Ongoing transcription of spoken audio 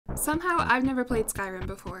Somehow, I've never played Skyrim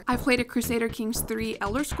before. I've played a Crusader Kings 3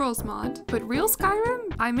 Elder Scrolls mod, but real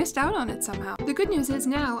Skyrim? I missed out on it somehow. The good news is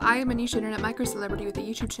now I am a niche internet micro-celebrity with a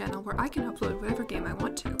YouTube channel where I can upload whatever game I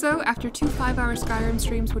want to. So after 2 5-hour Skyrim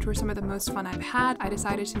streams, which were some of the most fun I've had, I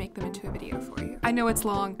decided to make them into a video for you. I know it's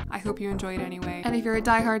long, I hope you enjoy it anyway. And if you're a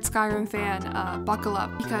diehard Skyrim fan, buckle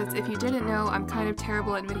up, because if you didn't know, I'm kind of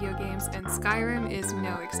terrible at video games, and Skyrim is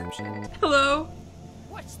no exception. Hello?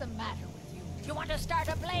 What's the matter with you? You want to start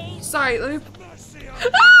a blaze? Sorry, let me...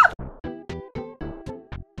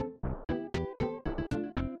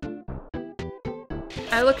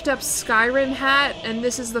 I looked up Skyrim hat, and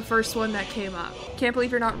this is the first one that came up. Can't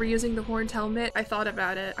believe you're not reusing the horned helmet. I thought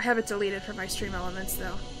about it. I have it deleted from my stream elements,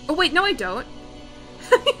 though. Oh wait, no I don't.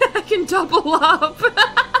 I can double up.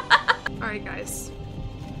 Alright, guys.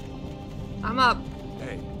 I'm up.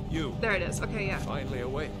 Hey, you. There it is. Okay, yeah. Finally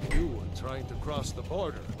awake. You were trying to cross the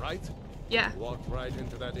border, right? Yeah. Walked right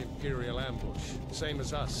into that Imperial ambush. Same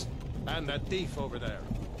as us. And that thief over there.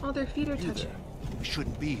 Oh, their feet are touching. I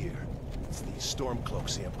shouldn't be here. It's these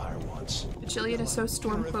Stormcloaks the Empire wants. Jillion is so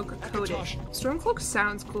Stormcloak coded. Stormcloak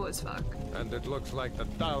sounds cool as fuck. And it looks like the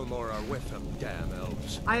Dalmor are with them, damn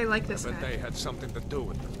elves. I like this But guy. they had something to do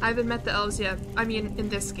with them. I haven't met the elves yet. I mean, in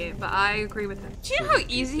this game, but I agree with him. Do you know how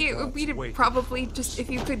easy it would be to probably just, if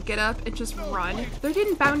you could get up and just run? They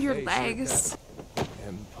didn't bound your legs.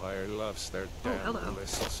 Empire loves their damn hello.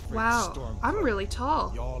 lists. Wow, I'm really tall.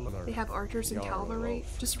 They have archers and cavalry.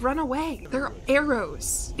 Just run away. They're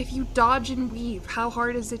arrows. If you dodge and weave, how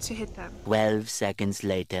hard is it to hit them? 12 seconds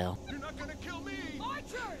later. You're not gonna kill me!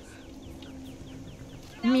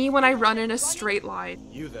 Me when I run in a straight line.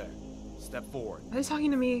 You there. Step forward. Are they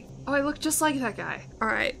talking to me? Oh, I look just like that guy.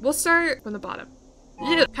 Alright, we'll start from the bottom.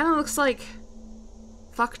 Yeah, kind of looks like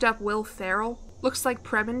fucked up Will Ferrell. Looks like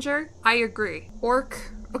Preminger. I agree.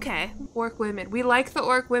 Orc. Okay. Orc women. We like the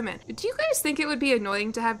orc women. Do you guys think it would be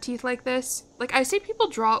annoying to have teeth like this? Like, I see people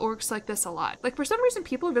draw orcs like this a lot. Like, for some reason,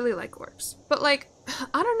 people really like orcs. But, like,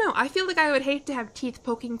 I don't know. I feel like I would hate to have teeth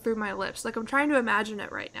poking through my lips. Like, I'm trying to imagine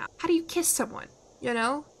it right now. How do you kiss someone? You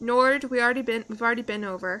know? Nord, we've already been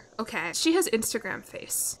over. Okay. She has Instagram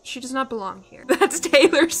face. She does not belong here. That's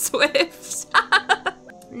Taylor Swift.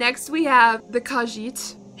 Next, we have the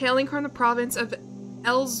Khajiit. Hailing from the province of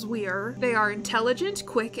Elsewhere, they are intelligent,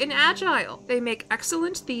 quick, and agile. They make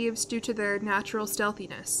excellent thieves due to their natural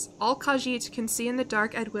stealthiness. All Khajiit can see in the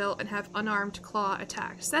dark at will and have unarmed claw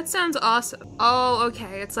attacks. That sounds awesome. Oh,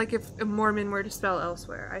 okay. It's like if a Mormon were to spell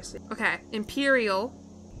elsewhere. I see. Okay. Imperial.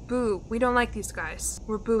 Boo. We don't like these guys.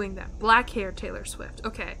 We're booing them. Black hair Taylor Swift.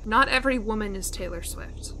 Okay. Not every woman is Taylor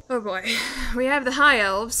Swift. Oh boy. We have the High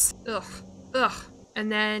Elves. Ugh. Ugh.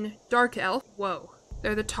 And then Dark Elf. Whoa.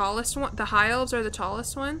 They're the tallest one. The High Elves are the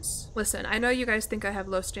tallest ones. Listen, I know you guys think I have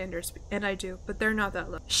low standards, and I do, but they're not that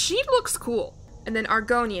low. She looks cool. And then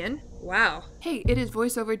Argonian. Wow. Hey, it is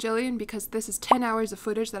voiceover Jillian because this is 10 hours of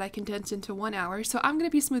footage that I condensed into 1 hour, so I'm gonna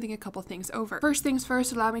be smoothing a couple things over. First things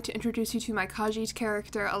first, allow me to introduce you to my Khajiit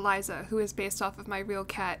character, Eliza, who is based off of my real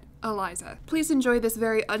cat, Eliza. Please enjoy this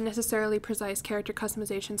very unnecessarily precise character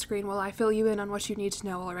customization screen while I fill you in on what you need to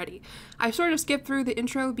know already. I sort of skipped through the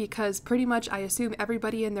intro because pretty much I assume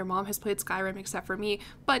everybody and their mom has played Skyrim except for me,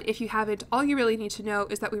 but if you haven't, all you really need to know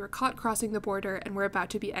is that we were caught crossing the border and we're about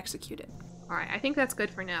to be executed. Alright, I think that's good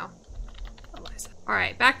for now.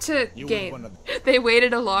 Alright, back to game. They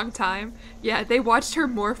waited a long time. Yeah, they watched her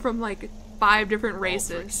morph from like 5 different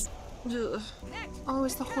races. Ugh. Oh,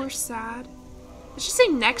 is the horse sad? Did she say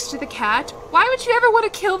next to the cat? Why would you ever want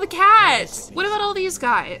to kill the cat? What about all these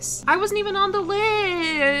guys? I wasn't even on the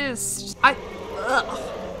list. Ugh.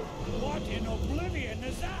 What in oblivion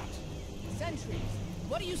is that? Sentries.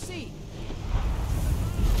 What do you see?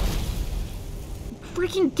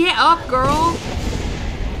 Freaking get up, girl.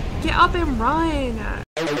 Get up and run.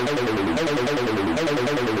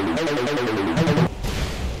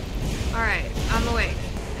 Alright, I'm awake.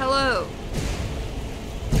 Hello.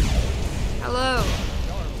 Hello.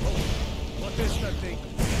 What is that thing?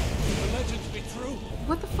 Can the legends be true?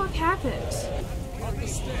 What the fuck happened? On the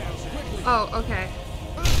stairs, quickly! Oh, okay.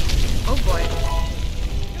 Oh boy.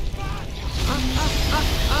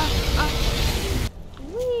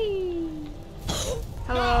 Whee.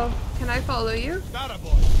 Hello. Can I follow you? Not a boy.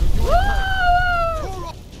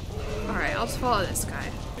 Alright, I'll just follow this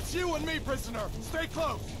guy. It's you and me, prisoner. Stay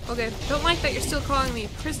close. Okay, don't like that you're still calling me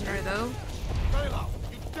prisoner, though. Stay low,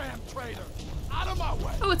 you damn traitor. Out of my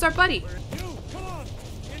way. Oh, it's our buddy. You, come on,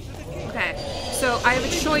 into the gate. Okay, so I have a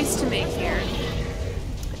choice to make here.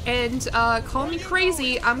 And, call me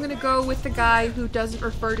crazy, I'm gonna go with the guy who doesn't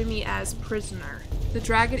refer to me as prisoner. The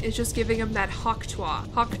dragon is just giving him that hawk-taw.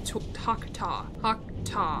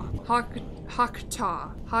 Ta. Hawk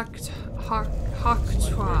ta. Hawk Like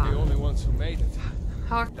we're the only ones who made it.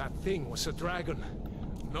 Hawk. That thing was a dragon.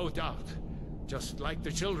 No doubt. Just like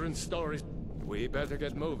the children's stories. We better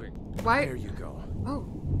get moving. Why? There you go. Oh.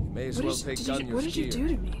 May as What well did, take did down you, your what did you skier. do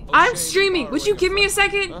to me? Oh, I'm shame streaming. Would you borrowing give me a from-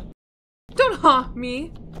 second? Huh? Don't haunt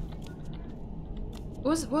me.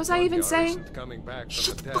 What was I even Yar saying? isn't coming back from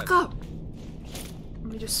Shut the dead. fuck up.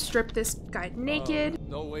 Let me just strip this guy naked.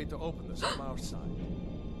 No way to open this from our side.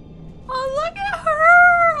 Oh, look at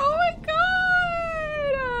her! Oh my god!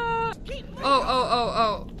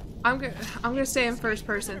 Oh. I'm gonna stay in first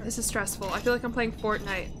person. This is stressful. I feel like I'm playing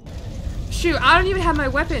Fortnite. Shoot, I don't even have my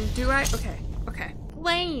weapon, do I? Okay.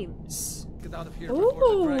 Flames. Get out of here before the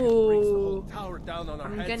dragon brings the whole Ooh. tower down on our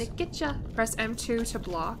I'm heads. gonna get ya. Press M2 to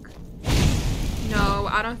block. No,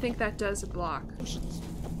 I don't think that does a block. Freedom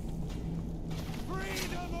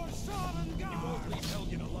or Sodom God! You won't leave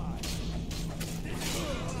Helgen alive.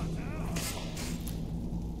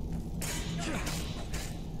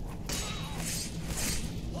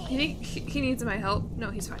 You think he needs my help? No,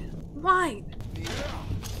 he's fine. Why?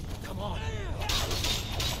 Come on.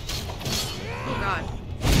 Oh god.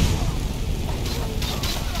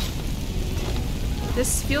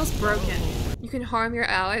 This feels broken. You can harm your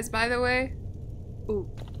allies, by the way. Ooh.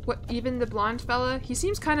 What, even the blonde fella? He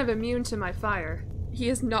seems kind of immune to my fire. He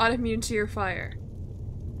is not immune to your fire.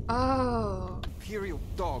 Oh. Imperial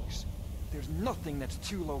dogs. There's nothing that's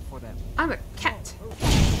too low for them. I'm a cat.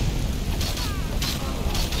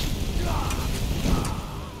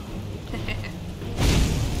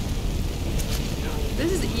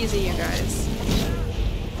 This is easy, you guys.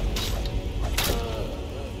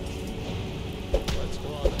 Let's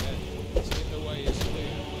go on ahead. See if the way is clear.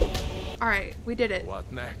 Alright, we did it.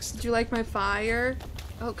 What next? Did you like my fire?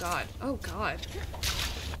 Oh god. Oh god.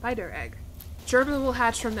 Spider egg. German will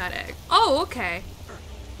hatch from that egg. Oh, okay.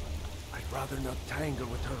 I'd rather not tangle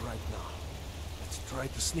with her right now. Let's try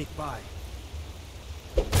to sneak by.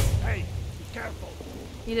 Hey, be careful.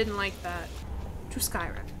 He didn't like that. To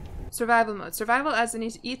Skyrim. Survival mode. Survival adds the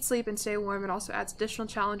need to eat, sleep, and stay warm. It also adds additional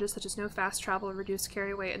challenges such as no fast travel, reduced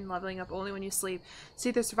carry weight, and leveling up only when you sleep.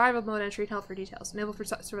 See the survival mode entry and health for details. Enable for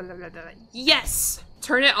yes!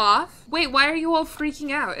 Turn it off? Wait, why are you all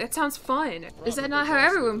freaking out? It sounds fun. Is that not how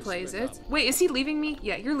everyone plays it? Wait, is he leaving me?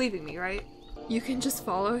 Yeah, you're leaving me, right? You can just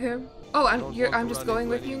follow him? Oh, I'm just going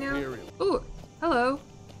with you now? Ooh, hello.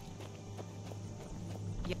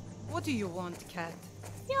 What do you want, cat?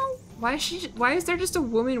 Why is there just a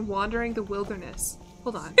woman wandering the wilderness?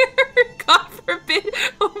 Hold on. God forbid.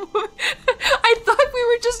 I thought we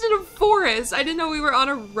were just in a forest. I didn't know we were on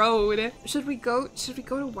a road. Should we go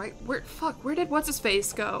to White? Where did what's his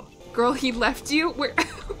face go? Girl, he left you? Where did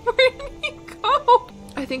he go?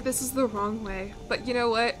 I think this is the wrong way. But you know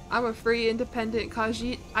what? I'm a free, independent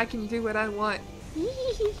Khajiit. I can do what I want.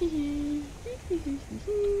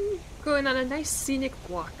 Going on a nice scenic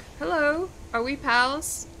walk. Hello, are we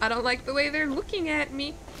pals? I don't like the way they're looking at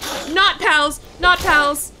me. Not pals! Not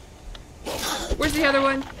pals! Where's the other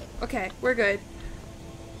one? Okay, we're good.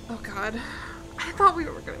 Oh god. I thought we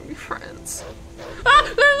were gonna be friends. Ah!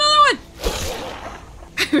 There's another one!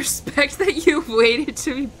 I respect that you waited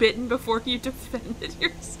to be bitten before you defended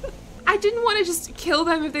yourself. I didn't want to just kill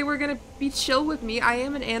them if they were gonna be chill with me. I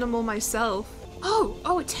am an animal myself.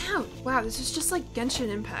 Oh, a town. Wow, this is just like Genshin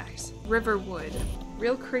Impact. Riverwood.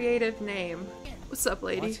 Real creative name. What's up,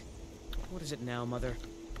 lady? What is it now, Mother?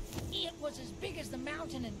 It was as big as the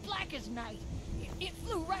mountain and black as night. It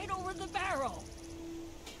flew right over the barrel.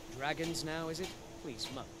 Dragons now, is it? Please,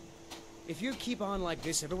 Mother. If you keep on like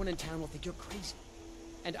this, everyone in town will think you're crazy.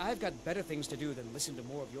 And I've got better things to do than listen to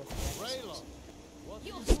more of your fantasies.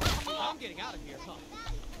 You'll I'm getting out of here, huh?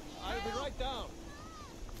 I'll be right down.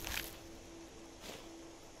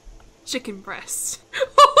 Chicken breast.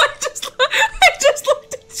 Oh, I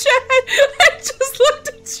just looked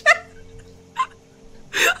at chat.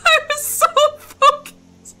 I was so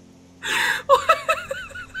focused.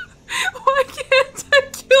 Why can't I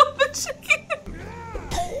kill the chicken?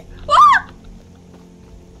 Ah!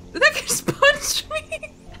 Did that guy just punch me?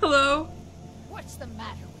 Hello? What's the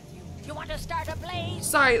matter with you? You want to start a blaze?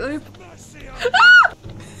 Sorry, let me... Mercy on Ah!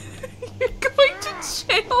 You're going to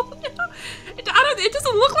jail now? It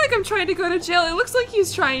doesn't look like I'm trying to go to jail. It looks like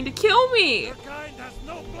he's trying to kill me. your kind has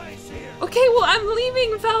no place here. Okay, well, I'm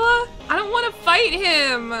leaving, fella. I don't want to fight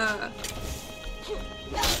him.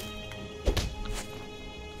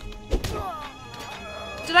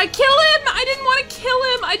 Did I kill him? I didn't want to kill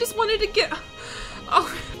him. I just wanted to get...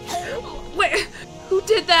 Oh, wait. Who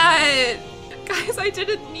did that? Guys, I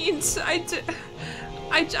didn't mean to... I didn't...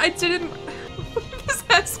 What is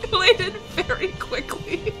escalated very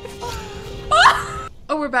quickly.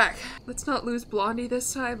 Oh, we're back. Let's not lose Blondie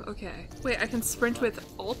this time. Okay. Wait, I can sprint with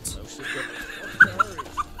ult?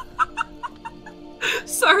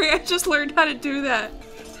 Sorry, I just learned how to do that.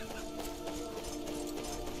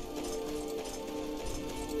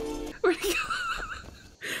 Where'd he go?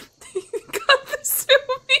 He got the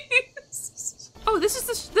zoomies. Oh, this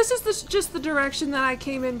is just the direction that I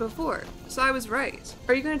came in before. So I was right.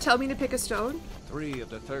 Are you gonna tell me to pick a stone? 3 of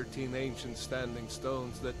the 13 ancient standing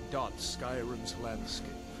stones that dot Skyrim's landscape.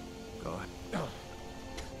 Go ahead.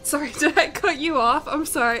 Sorry, did I cut you off? I'm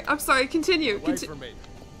sorry. I'm sorry. Continue. Away from me.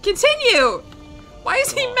 Continue! Why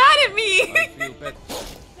is he mad at me? I feel better.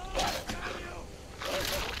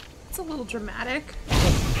 It's a little dramatic.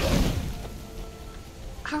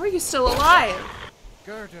 How are you still alive?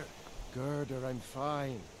 Gerder. Gerder, I'm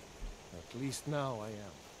fine. At least now I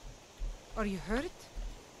am. Are you hurt?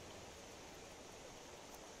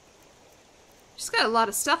 She's got a lot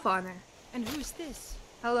of stuff on her. And who is this?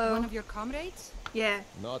 Hello. One of your comrades? Yeah.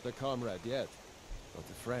 Not a comrade yet, but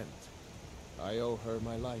a friend. I owe her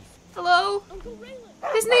my life. Hello? Uncle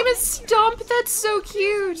Raylan. His name is Stump. That's so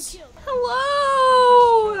cute.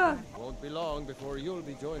 Hello! Won't be long before you'll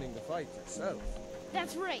be joining the fight yourself.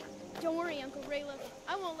 That's right. Don't worry, Uncle Rayla.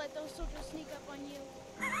 I won't let those soldiers sneak up on you.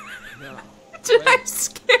 Now, Did I friend,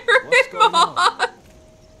 scare what's him going on? off?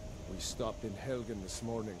 We stopped in Helgen this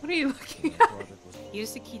morning. What are you looking I at? thought it was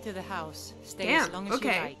Use the key to the house. Stay Damn, as long as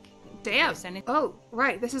okay. you like. Damn. Yes, and Oh,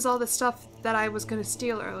 right. This is all the stuff that I was gonna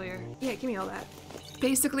steal earlier. Yeah, give me all that.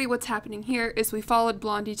 Basically, what's happening here is we followed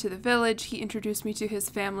Blondie to the village. He introduced me to his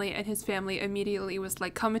family, and his family immediately was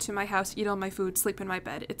like, come into my house, eat all my food, sleep in my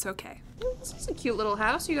bed. It's okay. This is a cute little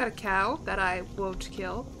house. You got a cow that I won't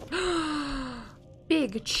kill.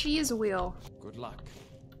 Big cheese wheel. good luck.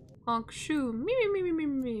 Honk shoo. Me me me me me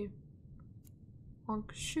me.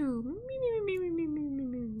 Honk shoo. Me me me me me me me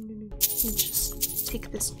me me me. Just take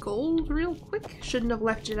this gold real quick. Shouldn't have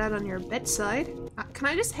left it out on your bedside. Can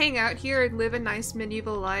I just hang out here and live a nice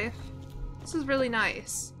medieval life? This is really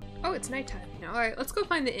nice. Oh, it's nighttime now. Alright, let's go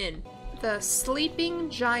find the inn. The Sleeping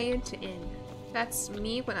Giant Inn. That's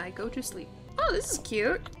me when I go to sleep. Oh, this is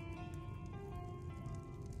cute.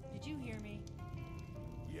 Did you hear me?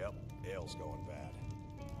 Yep, ale's going bad.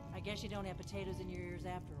 I guess you don't have potatoes in your ears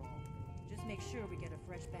after all. Just make sure we get a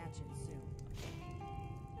fresh batch in soon.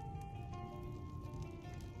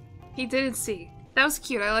 He didn't see. That was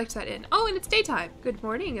cute. I liked that inn. Oh, and it's daytime. Good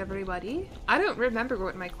morning, everybody. I don't remember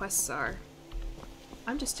what my quests are.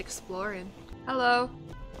 I'm just exploring. Hello.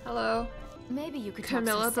 Hello. Maybe you could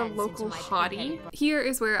Camilla, the local hottie. Here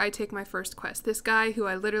is where I take my first quest. This guy who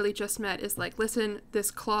I literally just met is like, listen,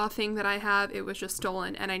 this claw thing that I have, it was just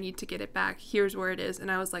stolen and I need to get it back. Here's where it is.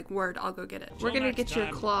 And I was like, word, I'll go get it. We're gonna get your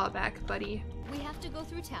claw back, buddy. We have to go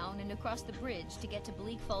through town and across the bridge to get to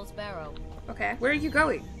Bleak Falls Barrow. Okay. Where are you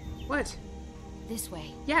going? What? This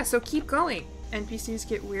way. Yeah, so keep going. NPCs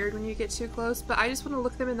get weird when you get too close, but I just want to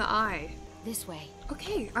look them in the eye. This way.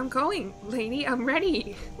 Okay, I'm going, lady. I'm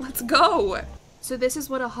ready. Let's go. So this is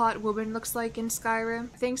what a hot woman looks like in Skyrim.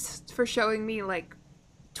 Thanks for showing me like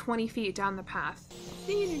 20 feet down the path.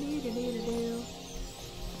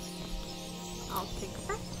 I'll take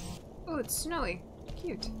that. Oh, it's snowing.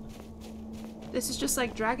 Cute. This is just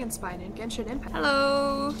like Dragonspine in Genshin Impact.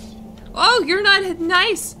 Hello. Oh, you're not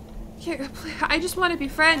nice. I just want to be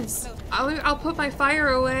friends. I'll put my fire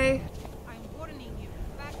away. I'm warning you.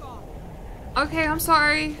 Back off. Okay, I'm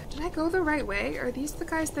sorry. Did I go the right way? Are these the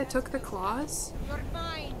guys that took the claws? You're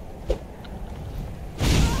fine.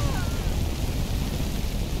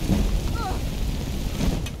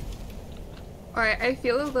 Alright, I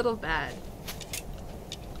feel a little bad.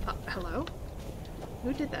 Hello?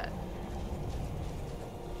 Who did that?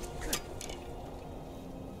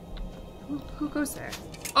 Who goes there?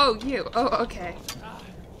 Oh, you. Oh, okay.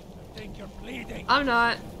 I think you're bleeding. I'm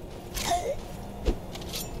not.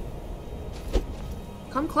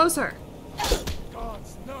 Come closer.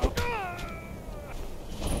 Gods, no.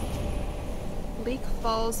 Bleak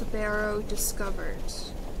Falls Barrow discovered.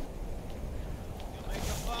 You make a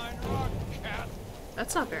fine rock, cat.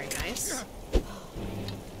 That's not very nice.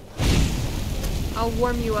 I'll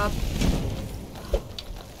warm you up.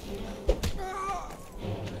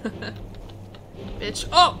 Bitch.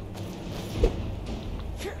 Oh!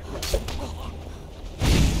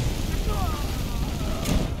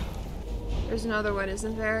 There's another one,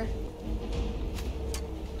 isn't there?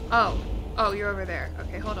 Oh. Oh, you're over there.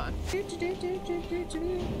 Okay, hold on.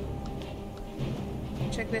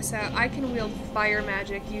 Check this out. I can wield fire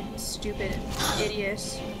magic, you stupid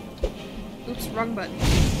idiot. Oops, wrong button.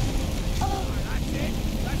 That's it?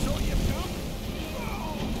 That's all you've got?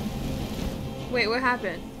 Wait, what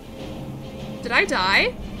happened? Did I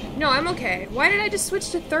die? No, I'm okay. Why did I just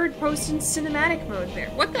switch to third person cinematic mode there?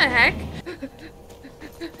 What the heck?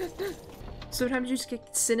 Sometimes you just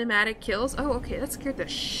get cinematic kills? Oh, okay, that scared the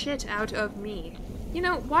shit out of me. You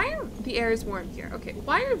know, why are the air is warm here? Okay,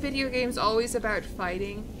 why are video games always about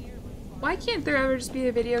fighting? Why can't there ever just be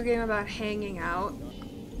a video game about hanging out?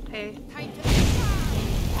 Hey.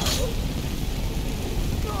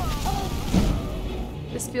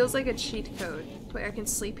 This feels like a cheat code. Wait, I can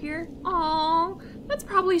sleep here? Aww, that's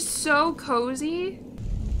probably so cozy.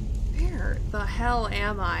 Where the hell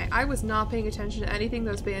am I? I was not paying attention to anything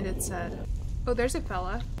those bandits said. Oh, there's a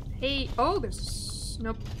fella. Hey, oh, there's,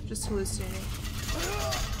 nope, just hallucinating.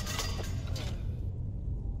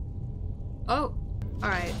 Oh,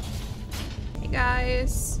 alright. Hey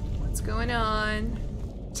guys, what's going on?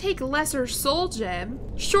 Take lesser soul gem?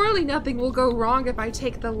 Surely nothing will go wrong if I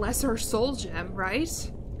take the lesser soul gem,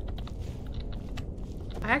 right?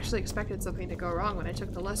 I actually expected something to go wrong when I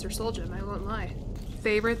took the lesser soul gem, I won't lie.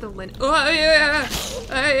 Favorite the lin- oh yeah!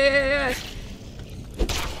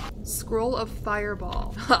 Scroll of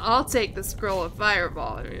Fireball. I'll take the Scroll of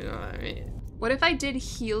Fireball, you know what I mean. What if I did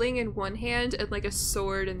healing in one hand and like a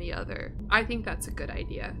sword in the other? I think that's a good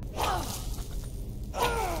idea.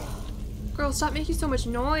 Girl, stop making so much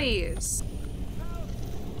noise!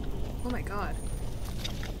 Oh my god.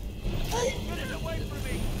 Get it away from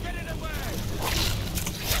me! Get it away!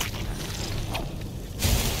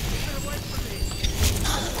 Get it away from me!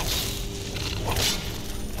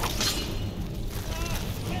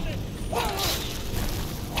 Get it!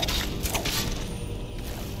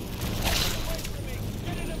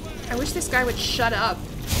 I wish this guy would shut up.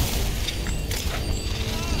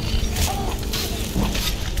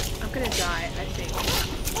 I'm gonna die, I think.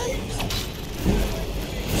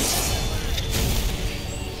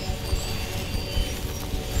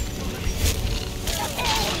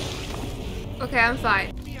 Okay, I'm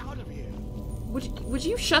fine. Would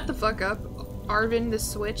you shut the fuck up, Arvin the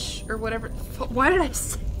Switch or whatever? Why did I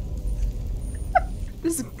say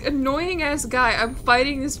this annoying ass guy? I'm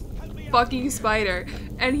fighting this fucking spider,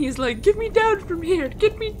 and he's like, "Get me down from here!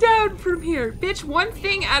 Get me down from here, bitch! One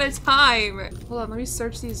thing at a time." Hold on, let me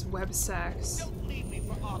search these web sacks.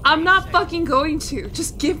 I'm not fucking going to.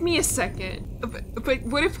 Just give me a second. But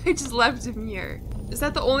what if I just left him here? Is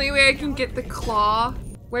that the only way I can get the claw?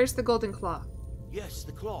 Where's the golden claw? Yes,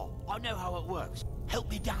 the claw. I know how it works. Help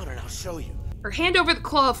me down and I'll show you. Or hand over the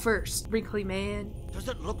claw first, wrinkly man. Does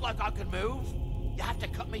it look like I can move? You have to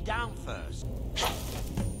cut me down first.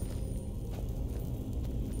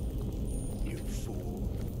 You fool.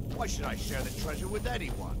 Why should I share the treasure with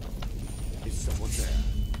anyone? Is someone there?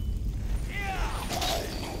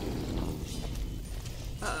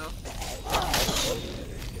 Uh-oh.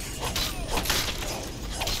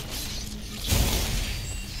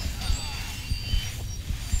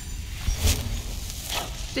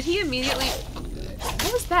 Did he immediately...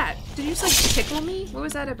 What was that? Did you just like tickle me? What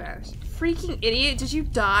was that about? Freaking idiot, did you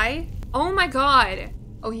die? Oh my god.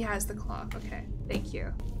 Oh, he has the claw. Okay, thank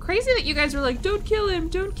you. Crazy that you guys were like, don't kill him,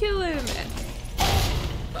 don't kill him.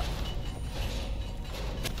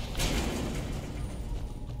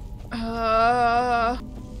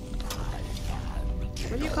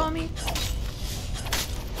 What do you call me?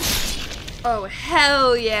 Oh,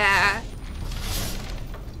 hell yeah.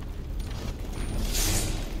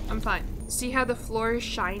 I'm fine. See how the floor is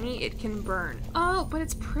shiny? It can burn. Oh, but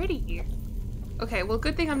it's pretty. Okay, well,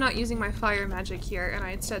 good thing I'm not using my fire magic here and I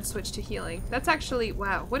instead switched to healing. That's actually,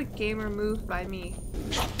 wow, what a gamer move by me.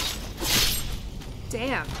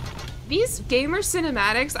 Damn. These gamer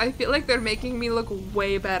cinematics, I feel like they're making me look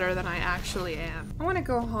way better than I actually am. I want to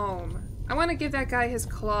go home. I want to give that guy his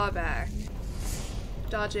claw back.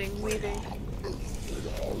 Dodging, weaving.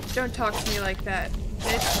 Don't talk to me like that,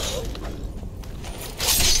 bitch.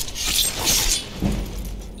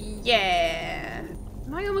 Yeah.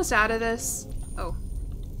 Am I almost out of this? Oh.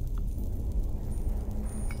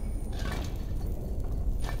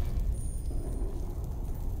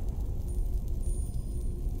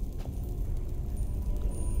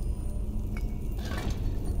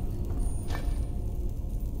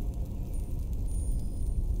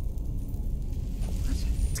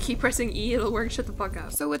 Keep pressing E, it'll work, shut the fuck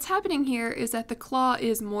up. So what's happening here is that the claw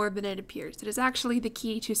is more than it appears. It is actually the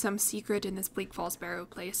key to some secret in this Bleak Falls Barrow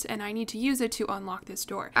place, and I need to use it to unlock this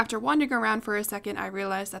door. After wandering around for a second, I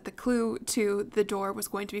realized that the clue to the door was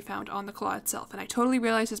going to be found on the claw itself, and I totally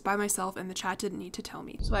realized this by myself, and the chat didn't need to tell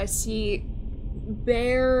me. So I see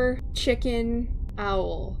bear, chicken,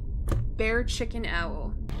 owl. Bear, chicken,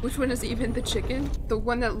 owl. Which one is even the chicken? The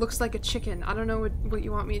one that looks like a chicken. I don't know what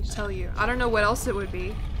you want me to tell you. I don't know what else it would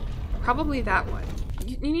be. Probably that one.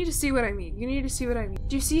 You need to see what I mean. You need to see what I mean.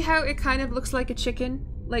 Do you see how it kind of looks like a chicken?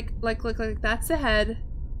 Like that's the head.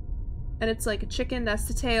 And it's like a chicken, that's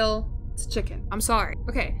the tail. It's a chicken. I'm sorry.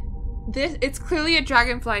 Okay. It's clearly a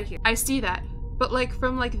dragonfly here. I see that. But like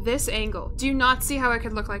from like this angle, do you not see how it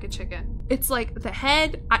could look like a chicken? It's like the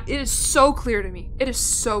head. It is so clear to me. It is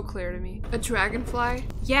so clear to me. A dragonfly?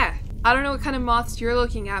 Yeah. I don't know what kind of moths you're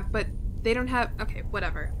looking at, but they don't have. Okay,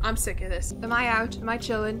 whatever. I'm sick of this. Am I out? Am I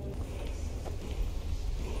chilling?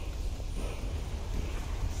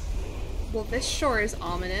 Well, this sure is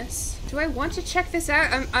ominous. Do I want to check this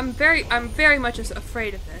out? I'm very much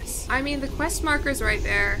afraid of this. I mean, the quest marker's right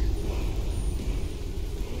there.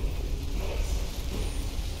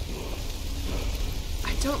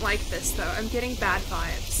 I don't like this though. I'm getting bad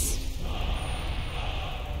vibes.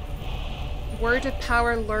 Word of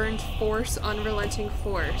power learned, force, unrelenting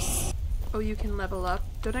force. Oh, you can level up.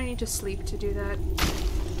 Don't I need to sleep to do that?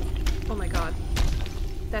 Oh my god.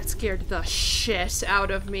 That scared the shit out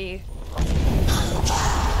of me.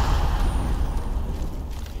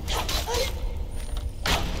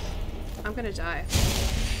 I'm gonna die.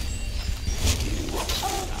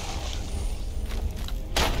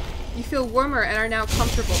 You feel warmer and are now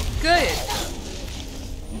comfortable. Good!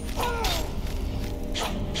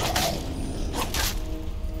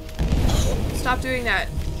 Stop doing that.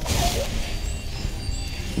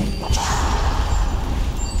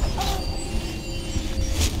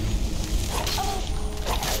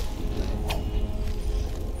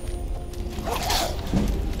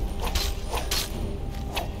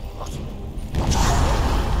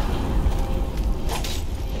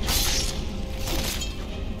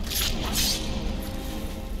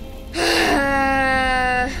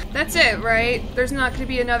 That's it, right? There's not gonna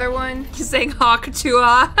be another one? He's saying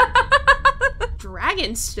Hawkatua.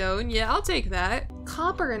 Dragonstone? Yeah, I'll take that.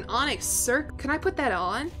 Copper and onyx circ. Can I put that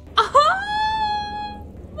on? Oh!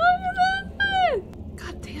 Look at that!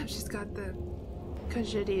 God damn, she's got the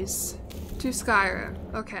Kajittis. To Skyrim.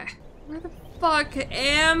 Okay. Where the fuck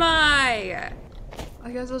am I?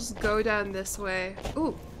 I guess I'll just go down this way.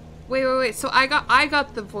 Ooh. Wait. So I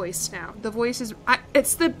got the voice now. The voice is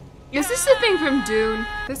it's the Is this the thing from Dune?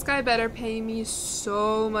 This guy better pay me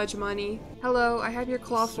so much money. Hello, I have your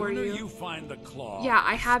claw for you. You find the claw. Yeah,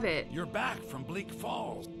 I have it. You're back from Bleak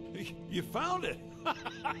Falls. You found it.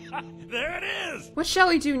 There it is. What shall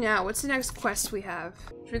we do now? What's the next quest we have?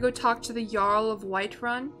 Should we go talk to the Jarl of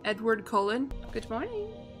Whiterun, Edward Cullen? Good morning.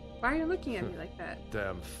 Why are you looking at me like that?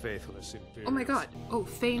 Damn faithless inferiors. Oh my god. Oh,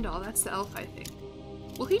 Feindal, that's the elf, I think.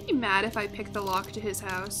 Will he be mad if I pick the lock to his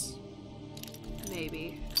house?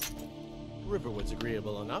 Maybe. Riverwood's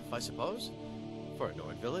agreeable enough, I suppose, for a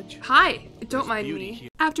Nord village. Hi! Don't mind me.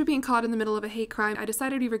 After being caught in the middle of a hate crime, I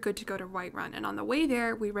decided we were good to go to Whiterun, and on the way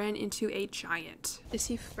there, we ran into a giant. Is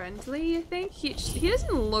he friendly, you think? He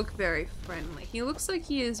doesn't look very friendly. He looks like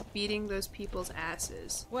he is beating those people's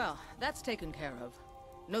asses. Well, that's taken care of.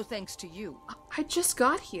 No thanks to you. I just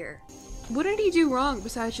got here. What did he do wrong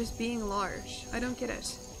besides just being large? I don't get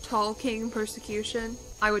it. Tall king persecution?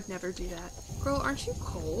 I would never do that. Girl, aren't you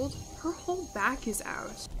cold? Her whole back is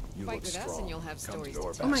out. You fight with us and you'll have stories to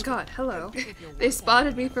tell. Oh my god, hello. They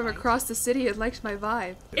spotted me from across the city and liked my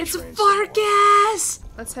vibe. It's Vargas!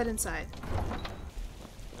 Let's head inside.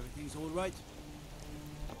 Everything's all right.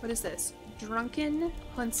 What is this? Drunken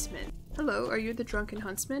Huntsman. Hello, are you the Drunken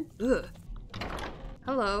Huntsman? Ugh.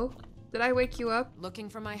 Hello. Did I wake you up? Looking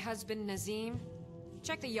for my husband, Nazim?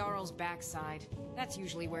 Check the Jarl's backside. That's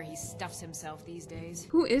usually where he stuffs himself these days.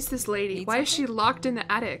 Who is this lady? Why is she locked in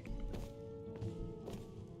the attic?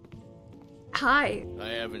 Hi. I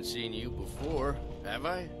haven't seen you before, have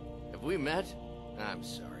I? Have we met? I'm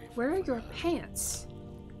sorry. Where are your pants?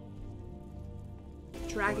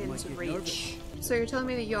 Dragon's Reach. So you're telling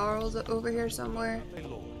me the Jarl's over here somewhere?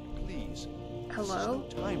 Hello?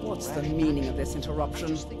 What's the meaning of this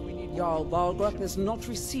interruption? Jarl Balgrup is not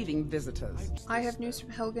receiving visitors. I have news from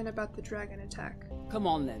Helgen about the dragon attack. Come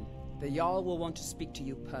on then. The Jarl will want to speak to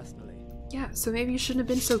you personally. Yeah, so maybe you shouldn't have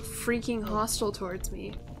been so freaking hostile towards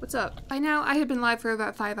me. What's up? By now, I had been live for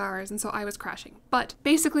about 5 hours, and so I was crashing. But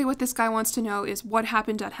basically what this guy wants to know is what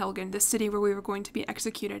happened at Helgen, the city where we were going to be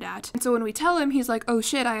executed at. And so when we tell him, he's like, oh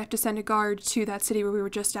shit, I have to send a guard to that city where we were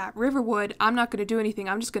just at, Riverwood. I'm not gonna do anything,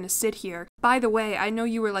 I'm just gonna sit here. By the way, I know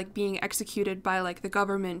you were like being executed by like the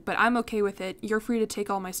government, but I'm okay with it. You're free to take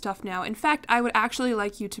all my stuff now. In fact, I would actually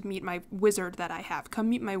like you to meet my wizard that I have. Come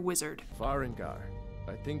meet my wizard. Farengar.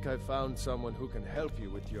 I think I found someone who can help you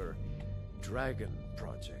with your dragon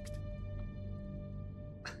project.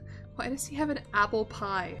 Why does he have an apple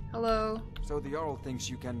pie? Hello? So the Jarl thinks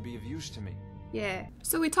you can be of use to me. Yeah.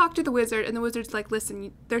 So we talked to the wizard, and the wizard's like,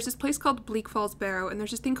 listen, there's this place called Bleak Falls Barrow, and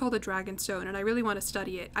there's this thing called the Dragon Stone, and I really want to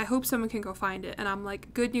study it. I hope someone can go find it. And I'm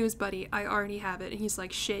like, good news, buddy, I already have it. And he's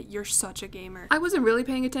like, shit, you're such a gamer. I wasn't really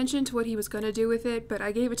paying attention to what he was gonna do with it, but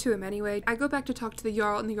I gave it to him anyway. I go back to talk to the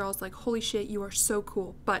Jarl, and the Jarl's like, holy shit, you are so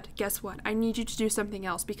cool. But guess what? I need you to do something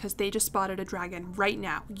else because they just spotted a dragon right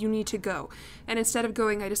now. You need to go. And instead of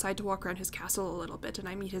going, I decide to walk around his castle a little bit, and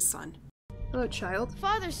I meet his son. Hello, child.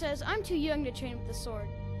 Father says I'm too young to train with the sword,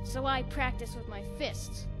 so I practice with my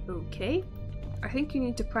fists. Okay. I think you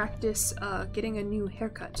need to practice getting a new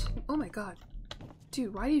haircut. Oh my god.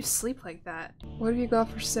 Dude, why do you sleep like that? What have you got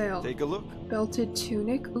for sale? Take a look. Belted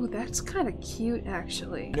tunic? Ooh, that's kind of cute,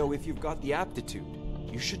 actually. No, if you've got the aptitude,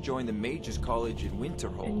 you should join the Mages College in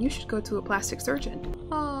Winterhold. And you should go to a plastic surgeon.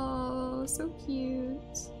 Oh, so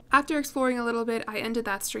cute. After exploring a little bit, I ended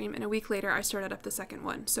that stream, and a week later I started up the second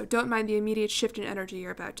one, so don't mind the immediate shift in energy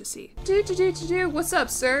you're about to see. What's up,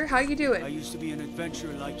 sir? How you doing? I used to be an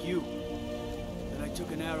adventurer like you, and I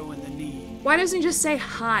took an arrow in the knee. Why doesn't he just say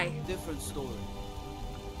hi? Different story.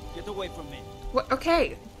 Get away from me. What?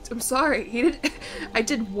 Okay, I'm sorry. He did. I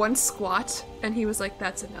did one squat, and he was like,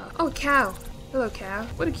 that's enough. Oh, cow. Hello, cow.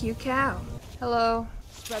 What a cute cow. Hello.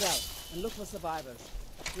 Spread out and look for survivors.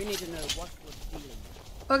 We need to know what we're dealing with.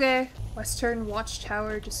 Okay. Western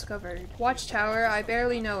Watchtower discovered. Watchtower, I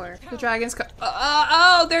barely know her. The dragon's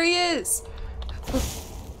oh, there he is!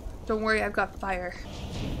 Don't worry, I've got fire.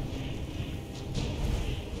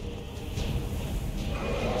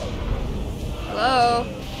 Hello?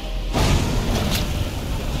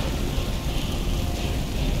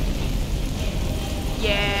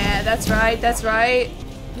 Yeah, that's right, that's right.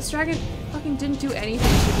 This dragon fucking didn't do anything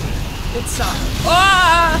to me. It sucked.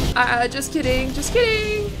 Ah! Just kidding, just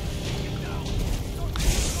kidding!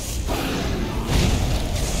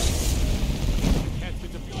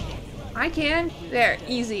 I can. There,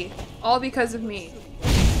 easy. All because of me.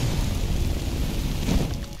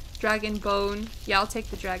 Dragon bone. Yeah, I'll take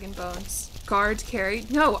the dragon bones. Guard carry.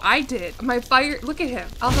 No, I did. My fire. Look at him.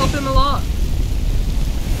 I'll help him along.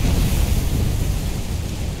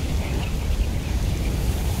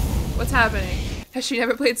 What's happening? Has she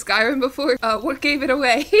never played Skyrim before? What gave it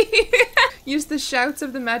away? Use the shouts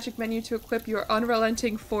of the magic menu to equip your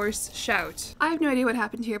unrelenting force shout. I have no idea what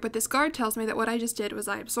happened here, but this guard tells me that what I just did was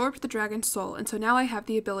I absorbed the dragon's soul, and so now I have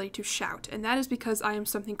the ability to shout, and that is because I am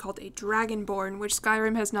something called a dragonborn, which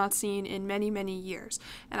Skyrim has not seen in many, many years.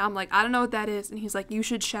 And I'm like, I don't know what that is, and he's like, you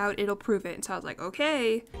should shout, it'll prove it. And so I was like,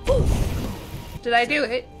 okay. Did I do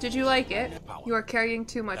it? Did you like it? You are carrying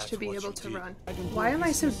too much to be able to run. Why am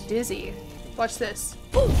I so dizzy? Watch this.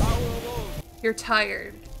 You're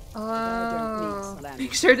tired. Oh.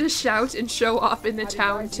 Make sure to shout and show off in the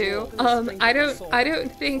town too. I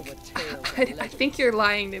don't think I think you're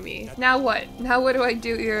lying to me. Now what? Now what do I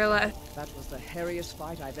do, Irla? That was the hairiest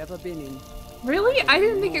fight I've ever been in. Really? I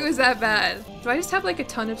didn't think it was that bad. Do I just have like a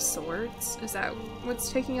ton of swords? Is that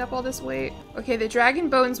what's taking up all this weight? Okay, the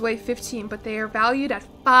dragon bones weigh 15, but they are valued at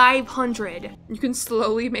 500. You can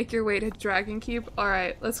slowly make your way to Dragon Keep.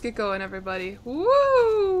 Alright, let's get going, everybody.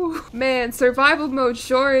 Woo! Man, survival mode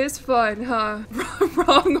sure is fun, huh?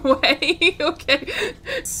 Wrong way. Okay.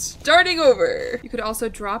 Starting over. You could also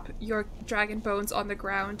drop your dragon bones on the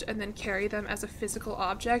ground and then carry them as a physical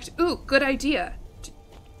object. Ooh, good idea.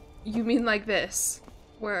 You mean like this?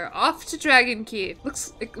 We're off to Dragon Keep.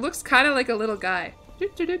 It looks kind of like a little guy.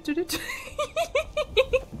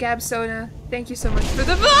 Gabsona, thank you so much for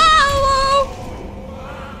the follow!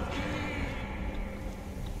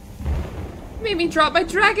 Made me drop my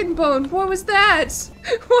dragon bone. What was that?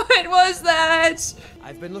 What was that?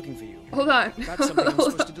 I've been looking for you. Hold on. Got something I'm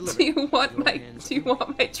supposed to deliver. Do you want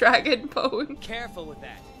my dragon bone? Careful with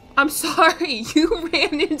that. I'm sorry. You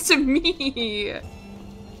ran into me.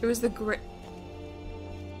 It was the great.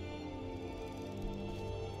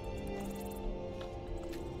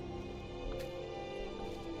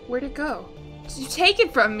 Where'd it go? Did you take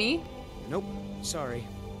it from me? Nope. Sorry.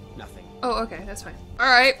 Nothing. Oh, okay, that's fine.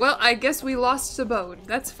 Alright, well, I guess we lost the bone.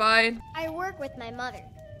 That's fine. I work with my mother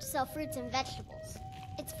to sell fruits and vegetables.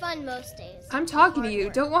 It's fun most days. I'm talking to you.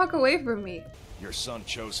 Don't walk away from me. Your son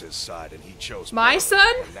chose his side and he chose my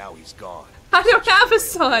son? And now he's gone. I don't have a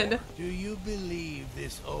son. Do you believe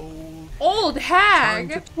this old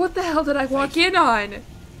hag? What the hell did I walk in on?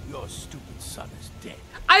 Your stupid son is dead.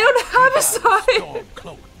 I don't have a son.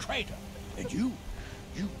 Storm-cloaked traitor. And you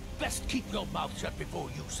best keep your mouth shut before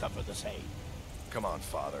you suffer the same. Come on,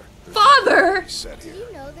 Father. Father! Do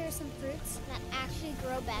you know there are some fruits that actually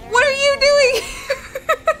grow better? What are you doing?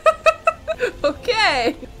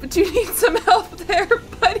 Okay, but you need some help there,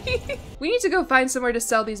 buddy. We need to go find somewhere to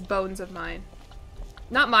sell these bones of mine.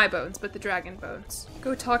 Not my bones, but the dragon bones.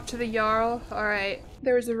 Go talk to the Jarl. Alright.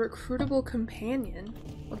 There was a recruitable companion.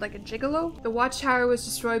 With like a gigolo? The watchtower was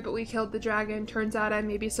destroyed, but we killed the dragon. Turns out I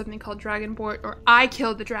may be something called Dragonborn, or I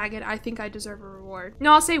killed the dragon. I think I deserve a reward.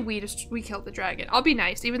 No, I'll say we killed the dragon. I'll be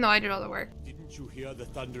nice, even though I did all the work. Didn't you hear the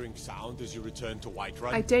thundering sound as you returned to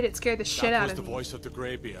Whiterun? I did. It scared the shit out of me. That was the voice of the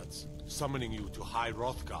Greybeards, summoning you to High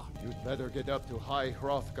Hrothgar. You'd better get up to High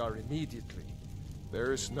Hrothgar immediately.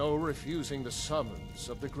 There's no refusing the summons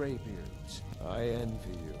of the Greybeards. I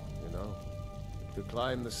envy you, you know. To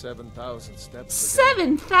climb the 7,000 steps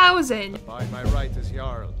 7,000! By my right as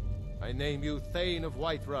Jarl, I name you Thane of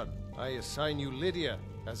Whiterun. I assign you Lydia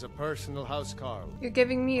as a personal housecarl. You're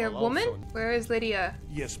giving me a woman? Where is Lydia?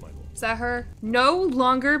 Yes, my lord. Is that her? No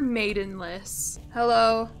longer maidenless.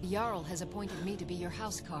 Hello. Jarl has appointed me to be your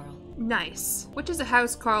housecarl. Nice. What does a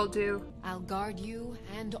housecarl do? I'll guard you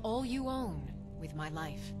and all you own with my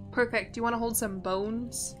life. Perfect. Do you want to hold some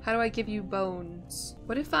bones? How do I give you bones?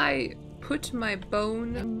 What if I put my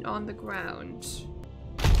bone on the ground?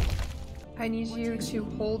 I need you to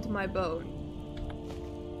hold my bone.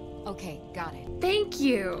 Okay, got it. Thank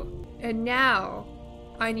you! And now,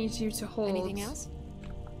 I need you to hold... Anything else?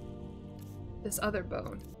 This other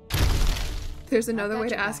bone. There's another way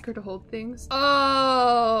to ask her to hold things.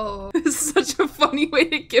 Oh! This is such a funny way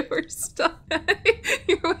to give her stuff.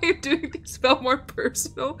 Your way of doing things felt more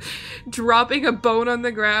personal. Dropping a bone on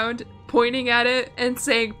the ground, pointing at it, and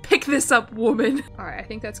saying, "Pick this up, woman." Alright, I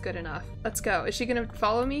think that's good enough. Let's go. Is she gonna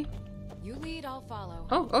follow me? You lead, I'll follow.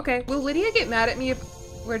 Oh, okay. Will Lydia get mad at me if...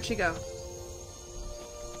 Where'd she go?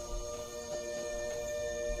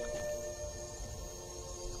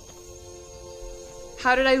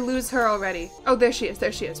 How did I lose her already? Oh, there she is.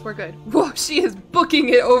 There she is. We're good. Whoa, she is booking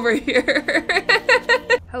it over here.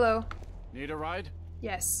 Hello. Need a ride?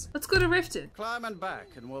 Yes. Let's go to Riften. Climb and back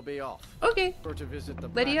and we'll be off. Okay. Or to visit the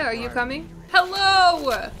Lydia, are you coming?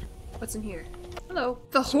 Hello! What's in here? Hello.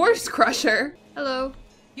 The Horse Crusher. Hello.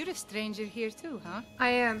 You're a stranger here too, huh? I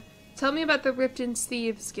am. Tell me about the Riften's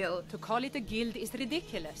Thieves Guild. To call it a guild is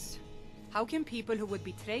ridiculous. How can people who would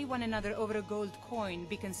betray one another over a gold coin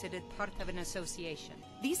be considered part of an association?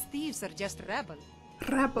 These thieves are just rabble.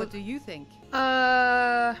 Rabble. What do you think?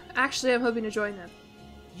 Actually, I'm hoping to join them.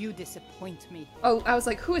 You disappoint me. Oh, I was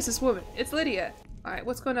like, who is this woman? It's Lydia. Alright,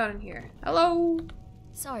 what's going on in here? Hello?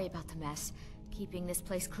 Sorry about the mess. Keeping this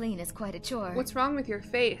place clean is quite a chore. What's wrong with your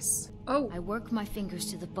face? Oh. I work my fingers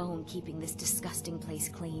to the bone keeping this disgusting place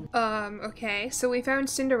clean. Okay, so we found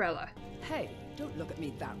Cinderella. Hey, don't look at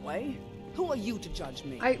me that way. Who are you to judge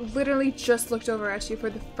me? I literally just looked over at you for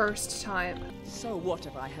the first time. So what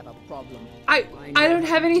if I have a problem? I don't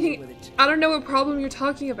have anything. I don't know what problem you're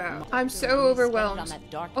talking about. I'm so overwhelmed.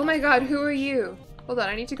 Oh my god, who are you? Hold on,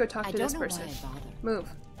 I need to go talk to this person. Move.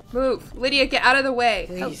 Move. Lydia, get out of the way.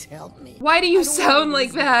 Please help me. Why do you sound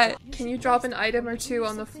like that? Can you drop an item or two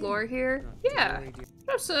on the floor here? Yeah.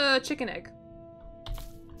 Just a chicken egg.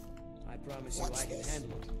 I promise you I can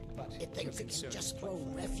handle it. It thinks it can just throw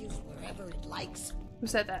refuse wherever it likes. Who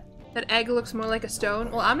said that? That egg looks more like a stone?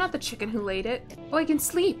 Well, I'm not the chicken who laid it. Oh, I can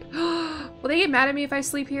sleep. Will they get mad at me if I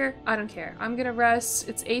sleep here? I don't care. I'm gonna rest.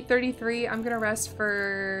 It's 8:33. I'm gonna rest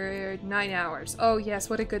for 9 hours. Oh yes,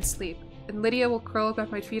 what a good sleep. And Lydia will curl up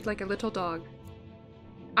at my feet like a little dog.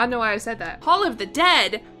 I don't know why I said that. Hall of the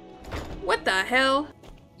Dead? What the hell?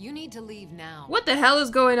 You need to leave now. What the hell is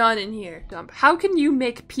going on in here? How can you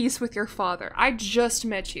make peace with your father? I just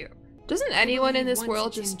met you. Doesn't anyone in this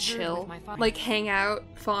world just chill? Like hang out,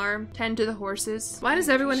 farm, tend to the horses? Why does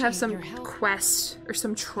everyone have some quest or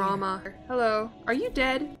some trauma? Hello, are you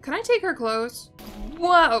dead? Can I take her clothes?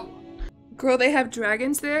 Whoa! Girl, they have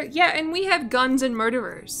dragons there? Yeah, and we have guns and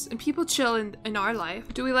murderers. And people chill in our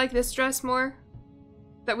life. Do we like this dress more?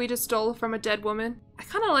 That we just stole from a dead woman? I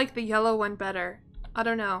kind of like the yellow one better. I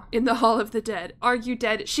don't know. In the Hall of the Dead. Are you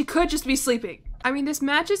dead? She could just be sleeping. I mean, this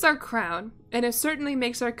matches our crown, and it certainly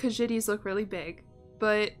makes our kajittis look really big,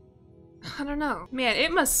 but I don't know. Man,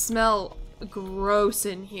 it must smell gross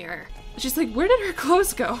in here. She's like, where did her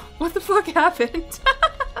clothes go? What the fuck happened?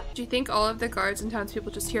 Do you think all of the guards and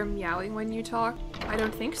townspeople just hear meowing when you talk? I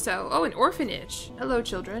don't think so. Oh, an orphanage. Hello,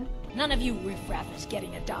 children. None of you riffraff is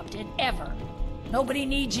getting adopted, ever. Nobody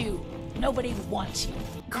needs you. Nobody wants you.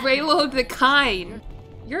 Greylord the Kind.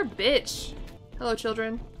 You're a bitch. Hello,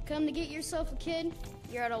 children. Come to get yourself a kid?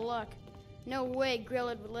 You're out of luck. No way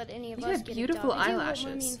Grillad would let any of You us have get beautiful adopted.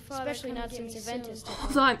 eyelashes. Especially not since Aventus took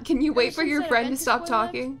Hold on, can you wait for your said friend to Aventus stop was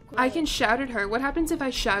talking? I can shout at her. What happens if I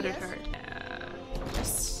shout at her?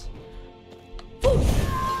 Yes.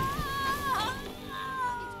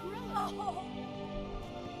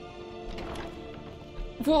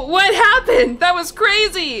 What happened? That was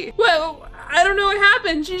crazy. Well, I don't know what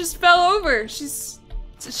happened. She just fell over. She's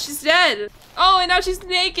dead. Oh, and now she's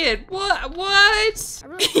naked. What?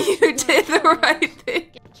 You did the right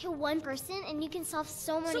thing. Kill one person and you can solve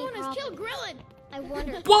so many Someone problems. has killed Grillin! I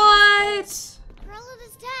wonder. What? Grillin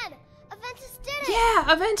is dead. Aventus did it. Yeah,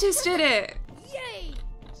 Aventus did it. Yay!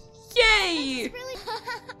 Yay! Really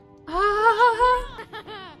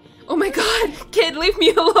Oh my god, kid, leave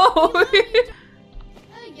me alone.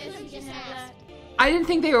 I guess we just have that. I didn't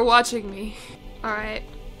think they were watching me. Alright.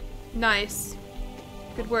 Nice.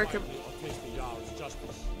 Good work.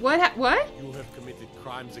 What? What? You have committed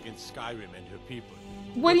crimes against Skyrim and her people.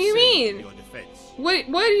 What do you mean? Your defense. What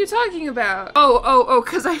are you talking about? Oh,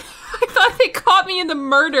 cause I thought they caught me in the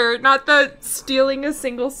murder, not the stealing a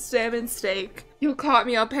single salmon steak. You caught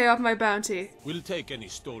me, I'll pay off my bounty. We'll take any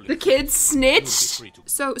stolen. The kid snitched!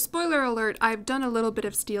 So, spoiler alert, I've done a little bit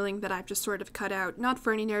of stealing that I've just sort of cut out, not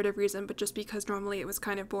for any narrative reason, but just because normally it was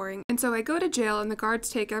kind of boring. And so I go to jail and the guards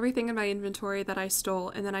take everything in my inventory that I stole,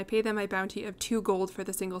 and then I pay them my bounty of 2 gold for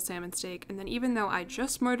the single salmon steak, and then even though I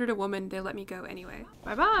just murdered a woman, they let me go anyway.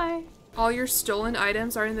 Bye-bye! All your stolen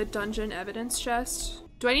items are in the dungeon evidence chest.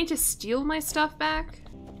 Do I need to steal my stuff back?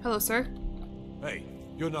 Hello, sir. Hey,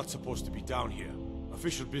 you're not supposed to be down here.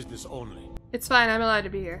 Official business only. It's fine, I'm allowed to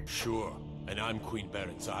be here. Sure, and I'm Queen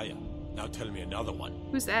Berenzaya. Now tell me another one.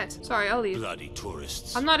 Who's that? Sorry, I'll leave. Bloody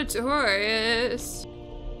tourists. I'm not a tourist.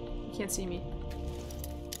 You can't see me.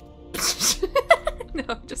 No,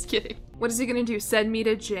 I'm just kidding. What is he gonna do? Send me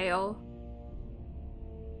to jail?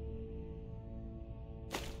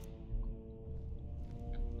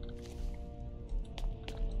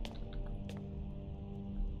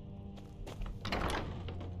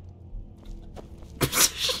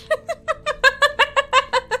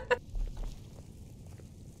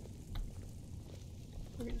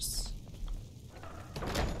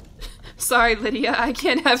 Sorry, Lydia, I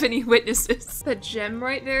can't have any witnesses. That gem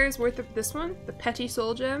right there is worth this one? The petty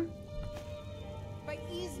soul gem?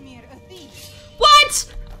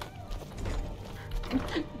 What?!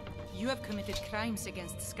 You have committed crimes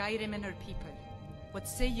against Skyrim and her people. What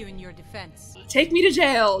say you in your defense? Take me to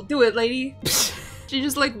jail! Do it, lady! She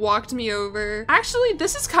just like walked me over. Actually,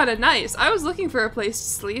 this is kind of nice. I was looking for a place to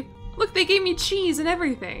sleep. Look, they gave me cheese and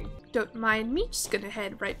everything. Don't mind me, just gonna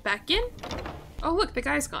head right back in. Oh look, the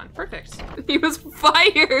guy's gone. Perfect. He was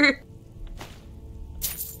fired!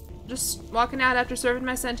 Just walking out after serving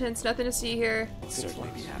my sentence. Nothing to see here. Certainly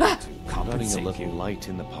be happy to running a little light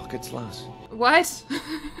in the pockets, lass. What?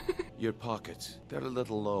 Your pockets, they're a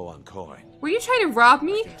little low on coin. Were you trying to rob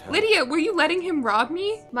me? Lydia, were you letting him rob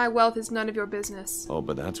me? My wealth is none of your business. Oh,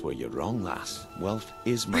 but that's where you're wrong, lass. Wealth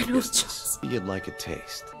is my business. You'd like a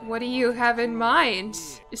taste. What do you have in mind?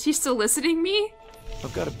 Is he soliciting me?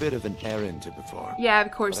 I've got a bit of an errand to perform. Yeah,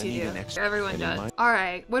 of course you do. Everyone does.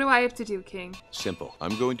 Alright, what do I have to do, King? Simple.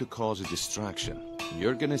 I'm going to cause a distraction.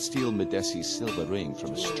 You're gonna steal Medesi's silver ring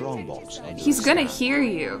from a strongbox. And he's gonna hear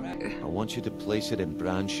you. I want you to place it in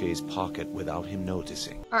Branche's pocket without him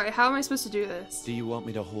noticing. Alright, how am I supposed to do this? Do you want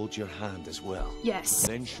me to hold your hand as well? Yes.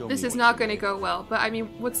 Then show this me is what not you gonna made. go well, but I mean,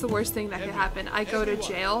 what's the worst thing that could happen? I go to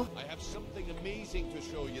jail? I have something amazing to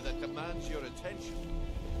show you that demands your attention.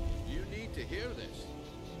 You need to hear this.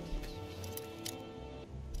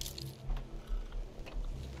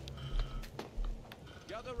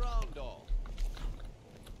 Gather round, all.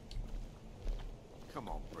 Come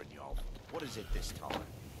on, Brynjolf. What is it this time?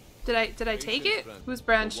 Did I take it? Who's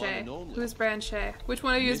Branche? Who's Branche? Which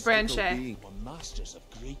one of you is Branche? We're masters of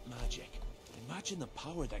great magic. Imagine the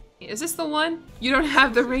power that... Is this the one? You don't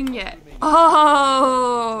have the ring yet.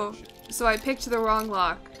 Oh! So I picked the wrong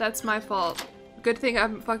lock. That's my fault. Good thing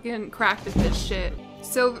I'm fucking cracked at this shit.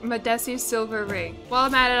 Medesi's silver ring. While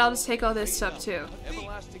I'm at it, I'll just take all this stuff too.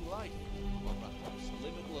 Everlasting life. Or perhaps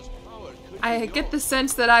limitless power could I be get the yours.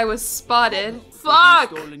 sense that I was spotted.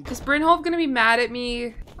 Fuck! Is Brynjolf gonna be mad at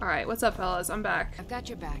me? Alright, what's up, fellas? I'm back. I've got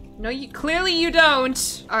your back. No, clearly you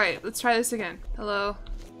don't! Alright, let's try this again. Hello?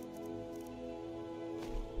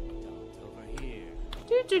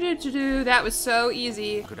 That was so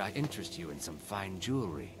easy. Could I interest you in some fine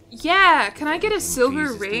jewelry? Yeah, can I get a silver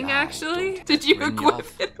pleases the ring, eye, actually? don't Did you ring equip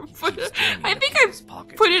off. it? I in think his I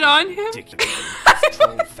pocket. put it on him. Ridiculous.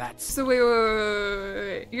 Troll fats. So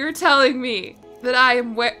wait. You're telling me that I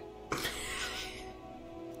am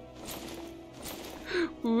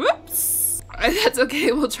Whoops. That's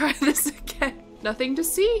okay, we'll try this again. Nothing to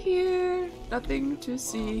see here. Nothing to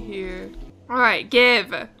see here. Alright,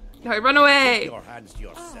 give. No, run away. Your hands to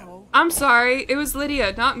yourself. I'm sorry, it was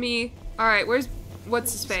Lydia, not me. Alright,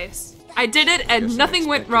 what's his face? I did it and nothing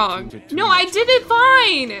went wrong. No, I did it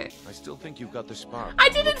fine. I still think you've got the spark. I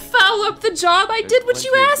didn't foul up the job. I did what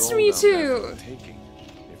you asked me to.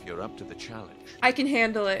 If you're up to the challenge. I can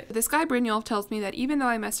handle it. This guy Brynjolf tells me that even though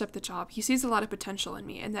I messed up the job, he sees a lot of potential in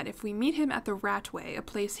me, and that if we meet him at the Ratway, a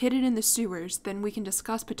place hidden in the sewers, then we can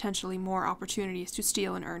discuss potentially more opportunities to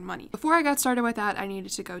steal and earn money. Before I got started with that, I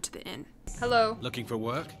needed to go to the inn. Hello. Looking for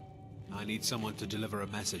work? I need someone to deliver a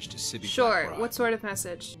message to Sibby Sure. Blackbriar. What sort of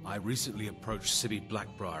message? I recently approached Sibby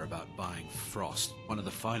Blackbriar about buying Frost, one of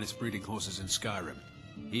the finest breeding horses in Skyrim.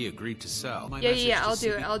 He agreed to sell. Yeah, I'll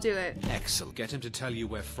do it. I'll do it. Excellent. Get him to tell you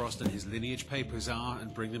where Frost and his lineage papers are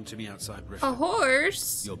and bring them to me outside Rift. A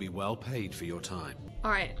horse? You'll be well paid for your time.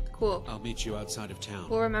 Alright, cool. I'll meet you outside of town.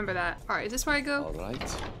 We'll remember that. Alright, is this where I go?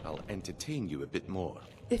 Alright, I'll entertain you a bit more.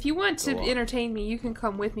 If you want to entertain me, you can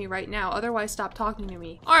come with me right now. Otherwise, stop talking to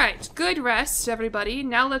me. Alright, good rest, everybody.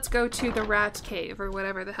 Now let's go to the Rat Cave, or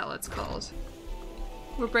whatever the hell it's called.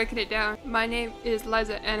 We're breaking it down. My name is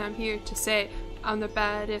Liza, and I'm here to say I'm the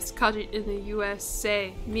baddest Kaji in the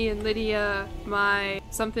USA. Me and Lydia, my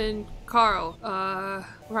something Carl.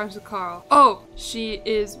 Rhymes with Carl. Oh, she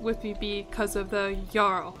is with me because of the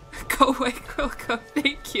Jarl. Go away, Quilka.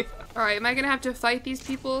 Thank you. Alright, am I gonna have to fight these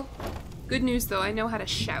people? Good news though, I know how to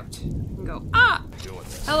shout. I can go, ah!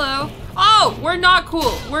 Hello. Oh, we're not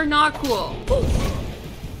cool. We're not cool.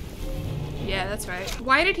 Yeah, that's right.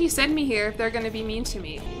 Why did he send me here if they're gonna be mean to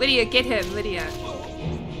me? Lydia, get him, Lydia.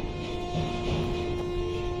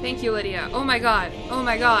 Thank you, Lydia. Oh my god. Oh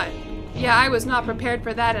my god. Yeah, I was not prepared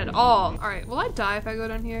for that at all. Alright, will I die if I go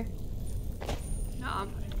down here? No.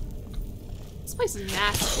 This place is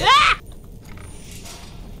nasty. Ah!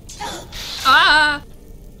 Ah!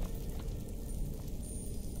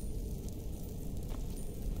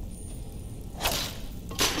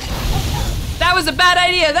 That was a bad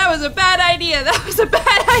idea. That was a bad idea. That was a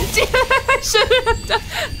bad idea. I shouldn't have done.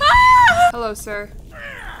 Ah! Hello, sir.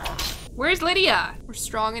 Where's Lydia? We're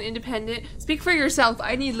strong and independent. Speak for yourself.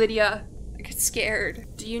 I need Lydia. I get scared.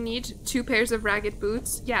 Do you need 2 pairs of ragged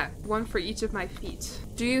boots? Yeah, 1 for each of my feet.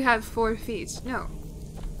 Do you have 4 feet? No.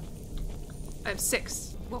 I have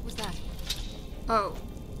 6. What was that? Oh.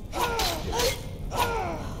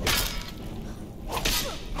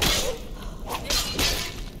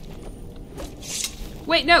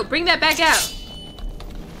 Wait, no, bring that back out.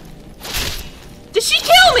 Did she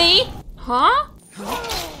kill me? Huh?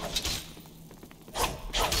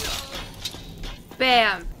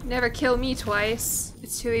 Bam. Never kill me twice.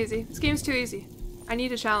 It's too easy. This game's too easy. I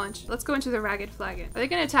need a challenge. Let's go into the Ragged Flagon. Are they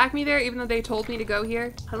gonna attack me there even though they told me to go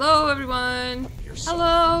here? Hello, everyone.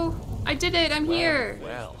 Hello. I did it. I'm here.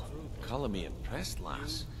 Well, color me impressed,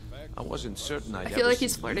 lass. I wasn't certain I'd I feel like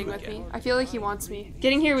he's flirting with me. I feel like he wants me.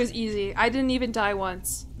 Getting here was easy. I didn't even die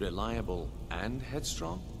once. Reliable and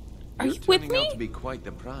headstrong? Are you with me? You're turning out to be quite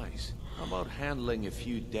the prize. How about handling a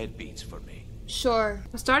few deadbeats for me? Sure.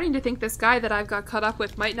 I'm starting to think this guy that I've got caught up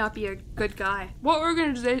with might not be a good guy. What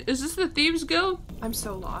organization? Is this the Thieves Guild? I'm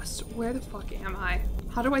so lost. Where the fuck am I?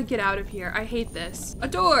 How do I get out of here? I hate this. A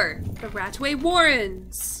door! The Ratway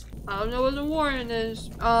Warrens! I don't know what the Warren is.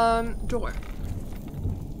 Door.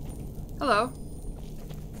 Hello.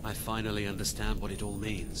 I finally understand what it all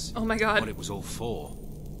means. Oh my god. What it was all for.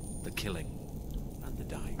 The killing. And the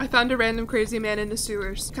dying. I found a random crazy man in the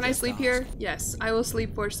sewers. Can I sleep here? Yes, I will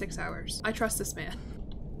sleep for 6 hours. I trust this man.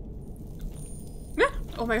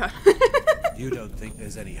 Oh my god. You don't think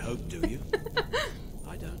there's any hope, do you?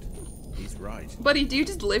 I don't. He's right. Buddy, do you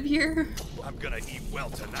just live here? I'm gonna eat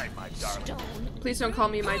well tonight, my darling. Please don't call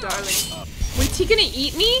me my darling. Wait, he gonna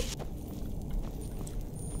eat me?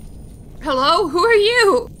 Hello? Who are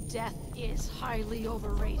you? Death is highly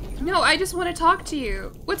overrated. No, I just want to talk to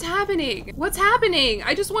you. What's happening? What's happening?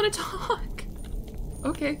 I just want to talk.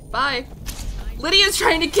 Okay, bye. Lydia's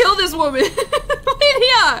trying to kill this woman.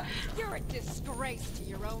 Lydia! You're a disgrace to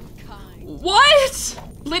your own kind. What?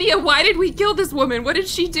 Lydia, why did we kill this woman? What did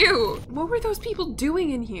she do? What were those people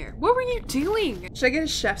doing in here? What were you doing? Should I get a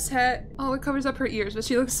chef's hat? Oh, it covers up her ears, but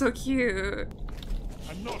she looks so cute.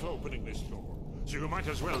 I'm not opening this door, so you might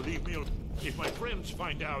as well leave me alone. If my friends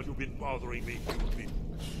find out you've been bothering me,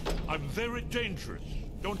 I'm very dangerous.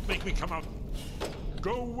 Don't make me come out.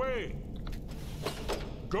 Go away.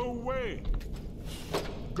 Go away.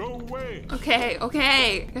 Go away. Okay,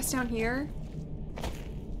 okay. I guess down here.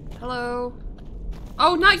 Hello.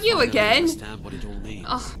 Oh, not you again. Understand what it all means.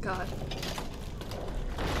 Oh god.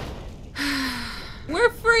 We're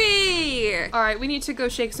free! Alright, we need to go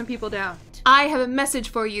shake some people down. I have a message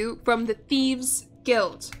for you from the Thieves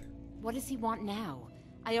Guild. What does he want now?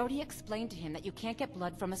 I already explained to him that you can't get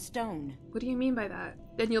blood from a stone. What do you mean by that?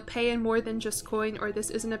 Then you'll pay in more than just coin, or this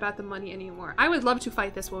isn't about the money anymore. I would love to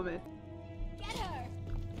fight this woman. Get her!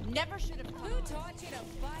 Never should have. Who taught you to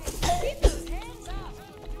fight? Keep those hands up!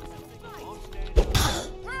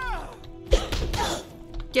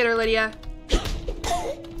 Get her, Lydia.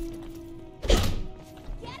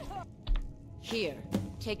 Here,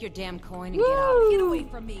 take your damn coin and Woo! get out. Get away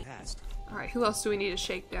from me! Alright, who else do we need to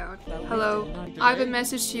shake down? Hello? I have a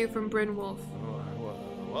message to you from Bryn Wolf.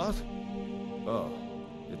 What? Oh,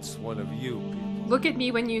 it's one of you people. Look at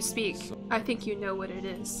me when you speak. I think you know what it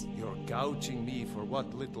is. You're gouging me for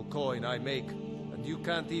what little coin I make, and you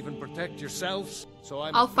can't even protect yourselves? So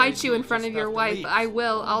I'll fight you in front of your wife. I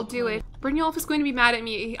will. I'll do it. Bryn Wolf is going to be mad at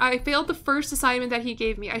me. I failed the first assignment that he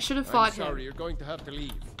gave me. I should have fought him. I'm sorry, you're going to have to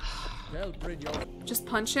leave. Tell Brynjolf. Just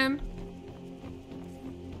punch him?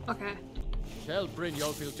 Okay. Tell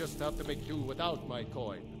Brynjolf he'll just have to make do without my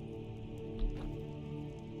coin.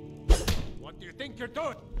 What do you think you're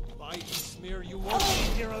doing? By the smear, you won't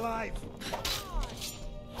be here alive.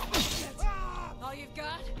 All you've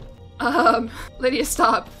got? Lydia,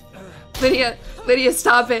 stop. Lydia,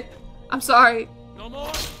 stop it. I'm sorry. No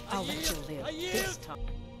more. I'll let you live this time.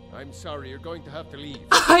 I'm sorry, you're going to have to leave.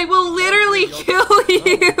 I will literally kill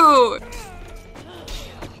you!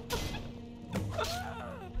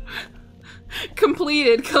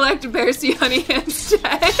 Completed. Collect Bearsy honey and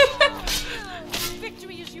stay.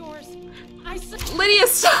 Victory is yours. Lydia,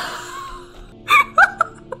 stop!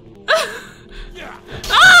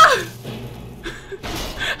 Ah!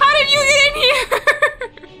 How did you get in here?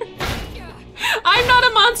 I'm not a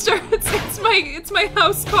monster. It's my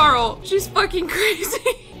house, Carl. She's fucking crazy.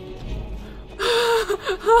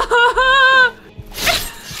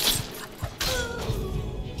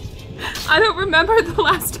 I don't remember the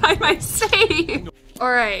last time I saved.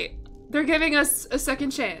 Alright, they're giving us a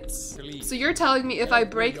second chance. So you're telling me if I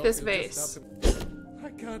break this vase. I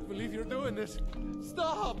can't believe you're doing this.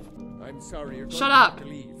 Stop! I'm sorry, you're going Shut to up. have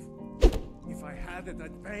to leave. If I had it,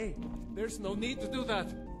 I'd pay. There's no need to do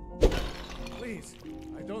that. Please,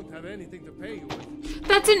 I don't have anything to pay you with.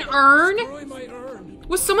 That's an urn? Destroy my urn.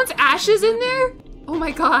 Was someone's ashes in there? Oh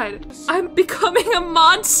my god. I'm becoming a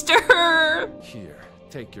monster. Here,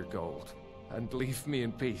 take your gold and leave me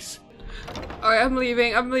in peace. Alright, I'm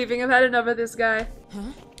leaving. I've had enough of this guy. Huh?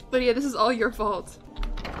 Lydia, this is all your fault.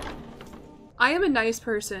 I am a nice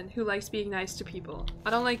person who likes being nice to people.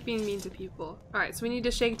 I don't like being mean to people. Alright, so we need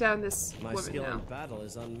to shake down this My woman skill now. in battle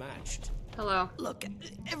is unmatched. Hello. Look,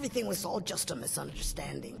 everything was all just a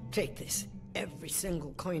misunderstanding. Take this. Every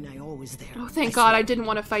single coin I owe is there. Oh, thank God I didn't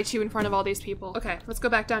want to fight you in front of all these people. Okay, let's go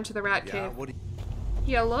back down to the rat cave. What do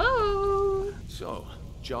Hello? So,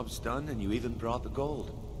 job's done and you even brought the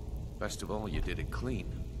gold. Best of all, you did it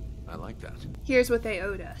clean. I like that. Here's what they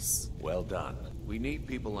owed us. Well done. We need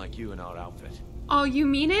people like you in our outfit. Oh, you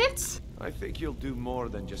mean it? I think you'll do more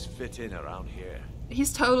than just fit in around here.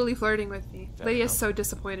 He's totally flirting with me. Fair Lydia's enough. so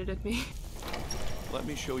disappointed in me. Let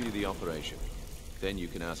me show you the operation. Then you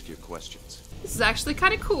can ask your questions. This is actually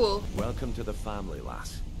kind of cool. Welcome to the family,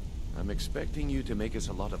 lass. I'm expecting you to make us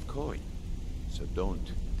a lot of coin. So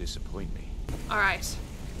don't disappoint me. Alright,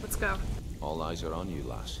 let's go. All eyes are on you,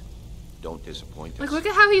 lass. Don't disappoint us. Like, look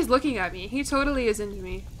at how he's looking at me. He totally is into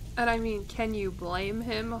me. And I mean, can you blame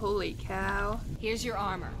him? Holy cow. Here's your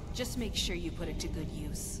armor. Just make sure you put it to good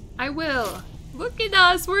use. I will. Look at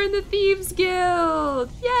us, we're in the Thieves Guild!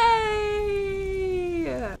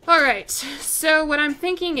 Yay! Alright, so what I'm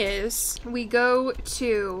thinking is we go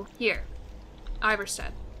to here.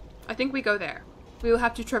 Iverstead. I think we go there. We will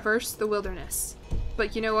have to traverse the wilderness.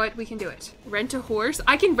 But you know what? We can do it. Rent a horse?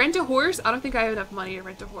 I can rent a horse? I don't think I have enough money to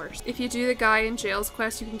rent a horse. If you do the guy in jail's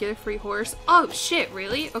quest, you can get a free horse. Oh, shit,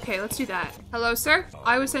 really? Okay, let's do that. Hello, sir?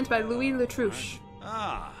 I was sent by Louis Latrouche.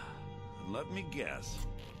 Ah, let me guess.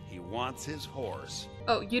 He wants his horse.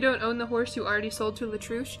 Oh, you don't own the horse you already sold to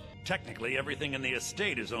Latrouche? Technically, everything in the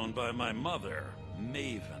estate is owned by my mother,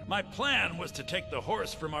 Maven. My plan was to take the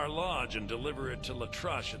horse from our lodge and deliver it to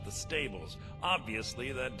Latrouche at the stables.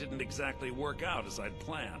 Obviously, that didn't exactly work out as I'd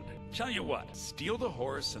planned. Tell you what, steal the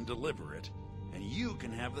horse and deliver it, and you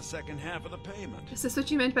can have the second half of the payment. Is this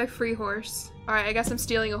what you meant by free horse? Alright, I guess I'm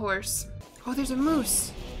stealing a horse. Oh, there's a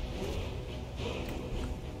moose.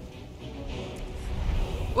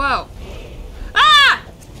 Whoa. Ah!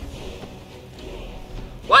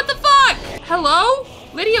 What the fuck? Hello?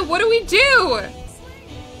 Lydia, what do we do?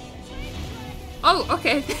 Oh,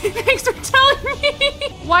 okay. Thanks for telling me.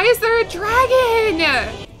 Why is there a dragon?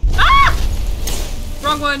 Ah!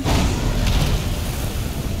 Wrong one.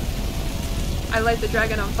 I light the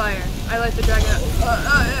dragon on fire. I light the dragon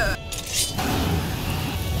on...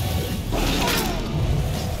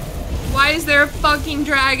 Why is there a fucking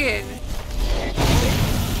dragon?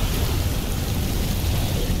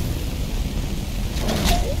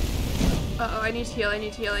 Uh-oh, I need to heal, I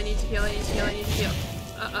need to heal, I need to heal, I need to heal, I need to heal.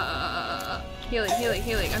 Healing, healing,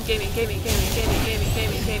 healing. I'm gaming.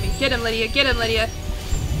 Get him, Lydia, get him, Lydia.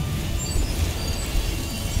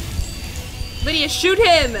 Lydia, shoot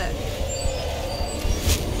him!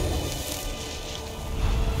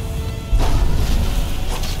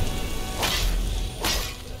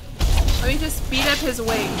 Let me just beat up his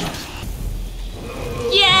wing.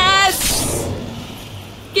 Yes!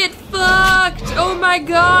 Get fucked! Oh my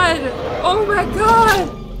god! Oh my god!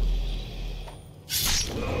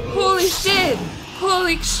 Holy shit!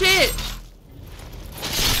 Holy shit!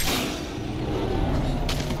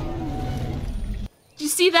 Did you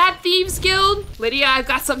see that, Thieves Guild? Lydia, I've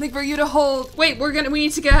got something for you to hold. Wait, we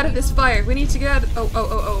need to get out of this fire. We need to get out of-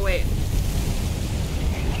 oh, wait.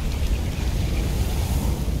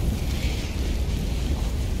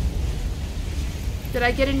 Did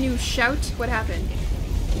I get a new shout? What happened?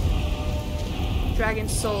 Dragon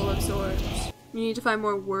soul absorbs. You need to find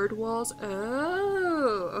more word walls.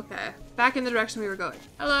 Oh, okay. Back in the direction we were going.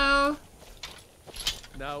 Hello.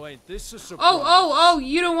 Now ain't this a surprise? Oh,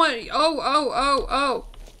 you don't want- oh.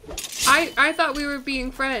 I thought we were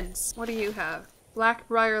being friends. What do you have?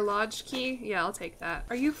 Blackbriar Lodge key? Yeah, I'll take that.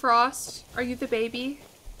 Are you Frost? Are you the baby?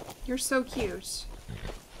 You're so cute.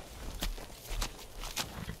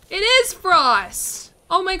 It is Frost!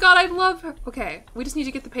 Oh my god, I love her. Okay, we just need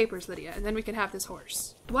to get the papers, Lydia, and then we can have this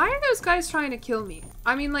horse. Why are those guys trying to kill me?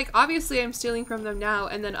 I mean, like, obviously I'm stealing from them now,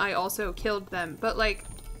 and then I also killed them, but like,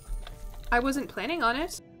 I wasn't planning on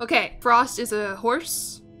it. Okay, Frost is a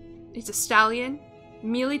horse. He's a stallion.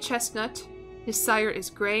 Mealy chestnut. His sire is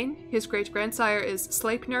Grain. His great-grandsire is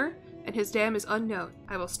Sleipnir, and his dam is unknown.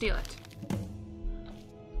 I will steal it.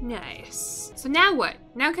 Nice. So now what?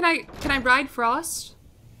 Now can I ride Frost?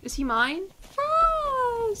 Is he mine?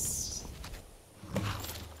 Frost!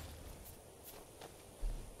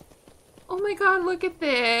 Oh my god, look at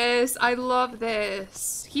this. I love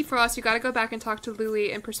this. Keep Frost, you gotta go back and talk to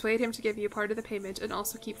Louis and persuade him to give you part of the payment and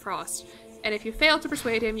also keep Frost. And if you fail to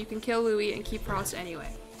persuade him, you can kill Louis and keep Frost anyway.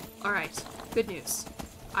 Alright, good news.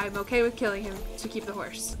 I'm okay with killing him to keep the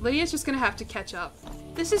horse. Lydia's just gonna have to catch up.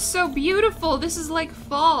 This is so beautiful. This is like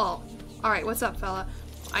fall. Alright, what's up, fella?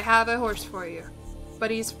 I have a horse for you. But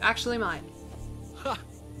he's actually mine. Ha!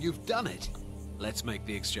 You've done it. Let's make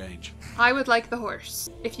the exchange. I would like the horse.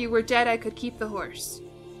 If you were dead, I could keep the horse.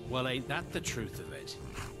 Well, ain't that the truth of it?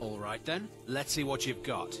 All right then, let's see what you've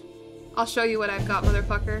got. I'll show you what I've got,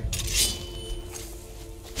 motherfucker.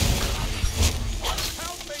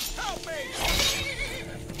 Help me!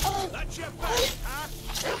 That's your back, huh?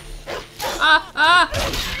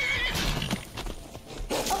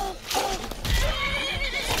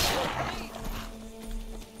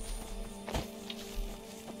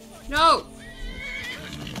 No!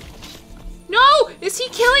 No! Is he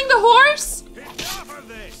killing the horse? Enough of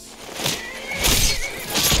this!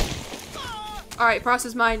 Alright, Frost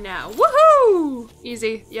is mine now. Woohoo!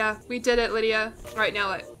 Easy. Yeah, we did it, Lydia. Alright, now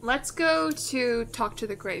what? Let's go to talk to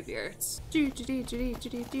the Greybeards.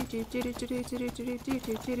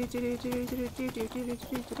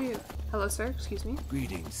 Hello, sir. Excuse me.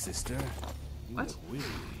 Greetings, sister. You What? look weary.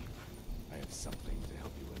 I have something to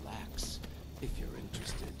help you relax, if you're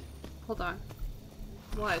interested. Hold on.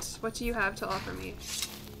 What? What do you have to offer me?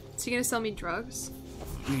 Is he gonna sell me drugs?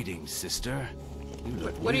 Greetings, sister. You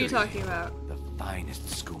look What are you weary. talking about? The finest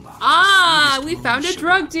skooma. Ah, the we sweetest found a moon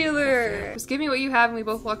drug sugar. dealer! Just give me what you have and we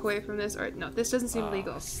both walk away from this, or no, this doesn't seem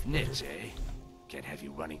legal. Snitch, eh? Can't have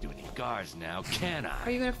you running to any guards now, can I?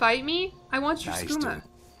 Are you gonna fight me? I want your Nice skooma.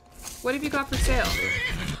 What have you got for sale?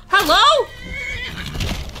 Hello?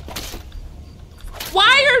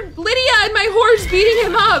 Why are Lydia and my horse beating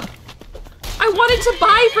him up? I wanted to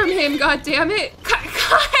buy from him, goddammit.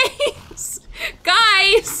 Guys!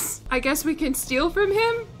 Guys! I guess we can steal from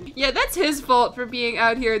him? Yeah, that's his fault for being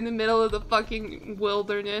out here in the middle of the fucking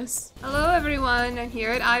wilderness. Hello everyone, I'm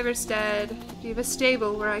here at Iverstead. Do you have a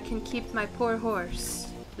stable where I can keep my poor horse?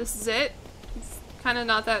 This is it? It's kind of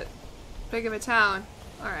not that big of a town.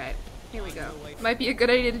 Alright, here we go. Might be a good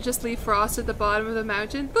idea to just leave Frost at the bottom of the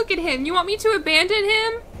mountain. Look at him! You want me to abandon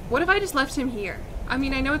him? What if I just left him here? I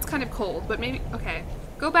mean, I know it's kind of cold, but maybe- okay.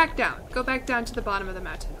 Go back down. Go back down to the bottom of the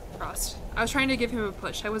mountain, Frost. I was trying to give him a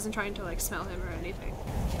push. I wasn't trying to, like, smell him or anything.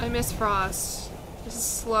 I miss Frost. This is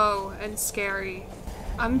slow and scary.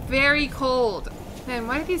 I'm very cold. Man,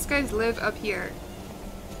 why do these guys live up here?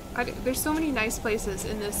 There's so many nice places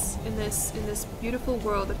in this beautiful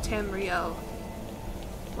world of Tamriel.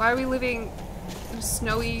 Why are we living in a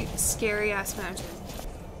snowy, scary-ass mountain?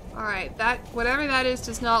 Alright, that, whatever that is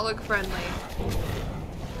does not look friendly.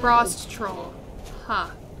 Frost troll. Huh.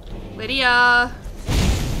 Lydia!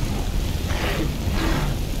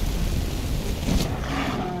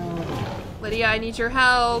 Lydia, I need your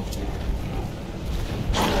help.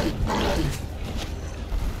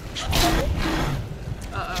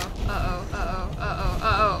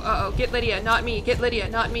 Uh-oh. Get Lydia, not me. Get Lydia,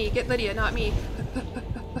 not me. Get Lydia, not me.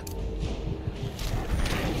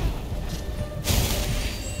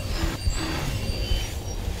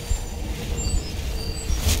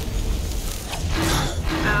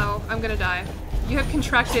 Ow, I'm gonna die. You have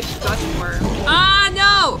contracted gut worm. Ah,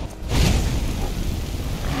 no!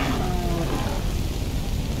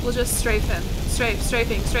 We'll just strafe him.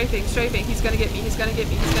 Strafing. He's gonna get me.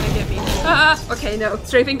 Ah! Okay, no.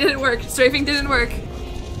 Strafing didn't work.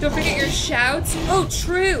 Don't forget your shouts. Oh,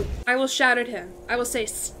 true! I will shout at him. I will say,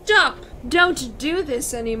 stop! Don't do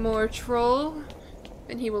this anymore, troll.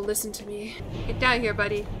 And he will listen to me. Get down here,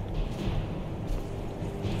 buddy.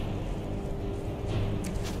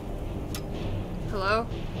 Hello?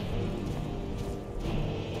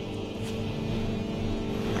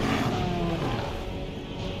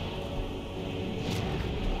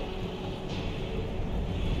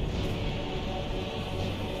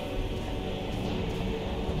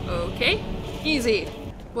 Okay, easy.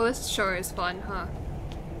 Well, this sure is fun, huh?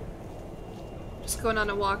 Just going on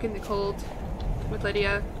a walk in the cold with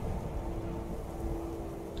Lydia.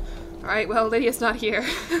 Alright, well, Lydia's not here.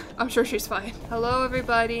 I'm sure she's fine. Hello,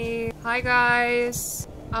 everybody. Hi, guys.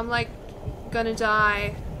 I'm, like, gonna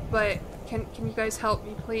die, but can you guys help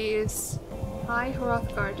me, please? Hi,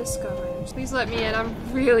 Hrothgar discovered. Please let me in. I'm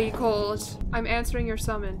really cold. I'm answering your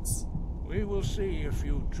summons. We will see if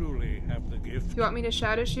you truly have the gift. You want me to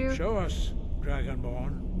shout at you? Show us,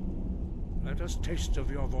 Dragonborn. Let us taste of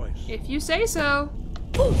your voice. If you say so.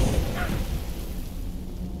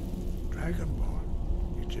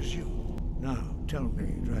 Dragonborn, it is you. Now, tell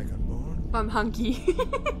me, Dragonborn. I'm hunky.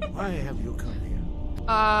 Why have you come here?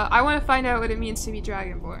 I want to find out what it means to be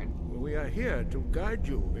Dragonborn. We are here to guide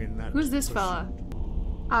you in that. Who's this fella?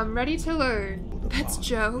 I'm ready to learn. That's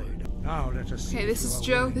Joe. Now let us see. Okay, this is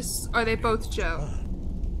Joe. Are they both Joe?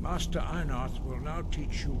 Master Einarth will now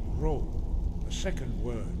teach you Ro, the second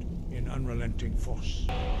word in Unrelenting Force.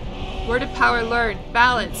 Word of power learned.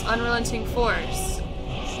 Balance. Unrelenting force.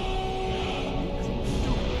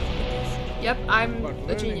 Yep, I'm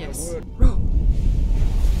a genius. Ro.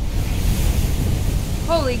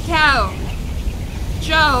 Holy cow!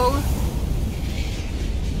 Joe!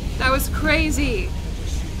 That was crazy!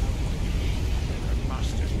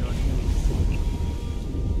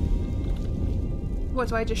 What,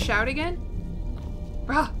 do I just shout again?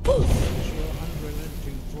 Rah! Use your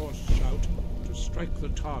unrelenting force shout to strike the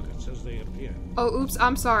targets as they appear. Oh, oops,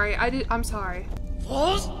 I'm sorry. I'm sorry.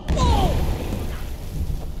 Force?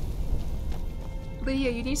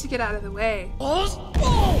 Lydia, you need to get out of the way. Force?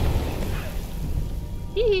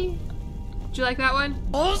 Hee hee. Did you like that one?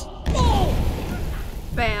 Force?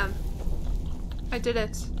 Bam. I did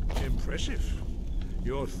it. Impressive.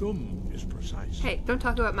 Your thumb is precise. Hey, don't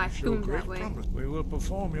talk about my thumb that way. We will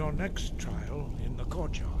perform your next trial in the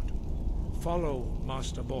courtyard. Follow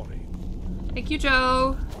Master Bori. Thank you,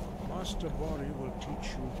 Joe. Master Bori will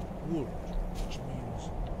teach you Wood, which means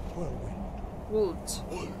whirlwind. Wood.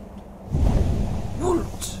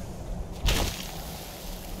 Wood.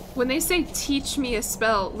 When they say teach me a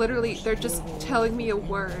spell, literally, they're just telling me a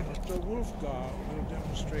word. The Wolfgar will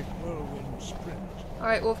demonstrate whirlwind sprint.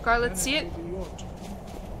 Alright, Wolfgar, let's see it.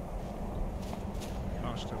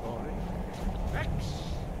 Master Bori. Rex.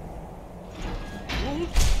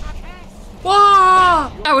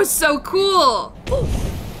 Whoa! That was so cool!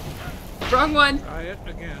 Wrong one. Try it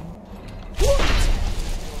again.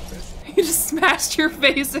 You just smashed your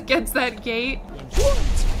face against that gate.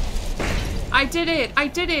 I did it!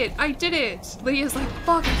 Lydia's like,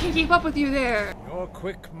 fuck, I can't keep up with you there. Your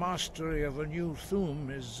quick mastery of a new thum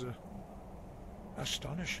is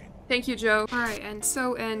astonishing. Thank you, Joe. Alright, and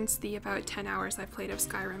so ends the about 10 hours I've played of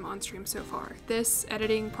Skyrim on stream so far. This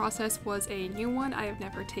editing process was a new one. I have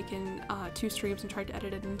never taken 2 streams and tried to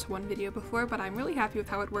edit it into one video before, but I'm really happy with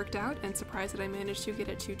how it worked out and surprised that I managed to get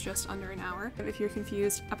it to just under an hour. If you're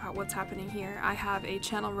confused about what's happening here, I have a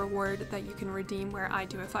channel reward that you can redeem where I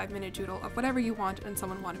do a 5-minute doodle of whatever you want, and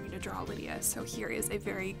someone wanted me to draw Lydia, so here is a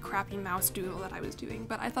very crappy mouse doodle that I was doing,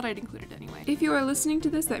 but I thought I'd include it anyway. If you are listening to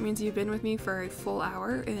this, that means you've been with me for a full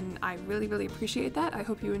hour, and I really, really appreciate that. I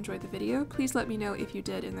hope you enjoyed the video. Please let me know if you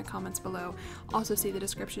did in the comments below. Also see the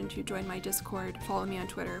description to join my Discord, follow me on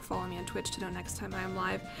Twitter, follow me on Twitch to know next time I am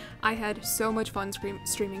live. I had so much fun streaming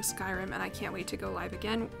Skyrim, and I can't wait to go live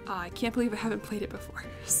again. I can't believe I haven't played it before.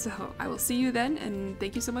 So I will see you then, and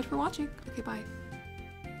thank you so much for watching. Okay, bye.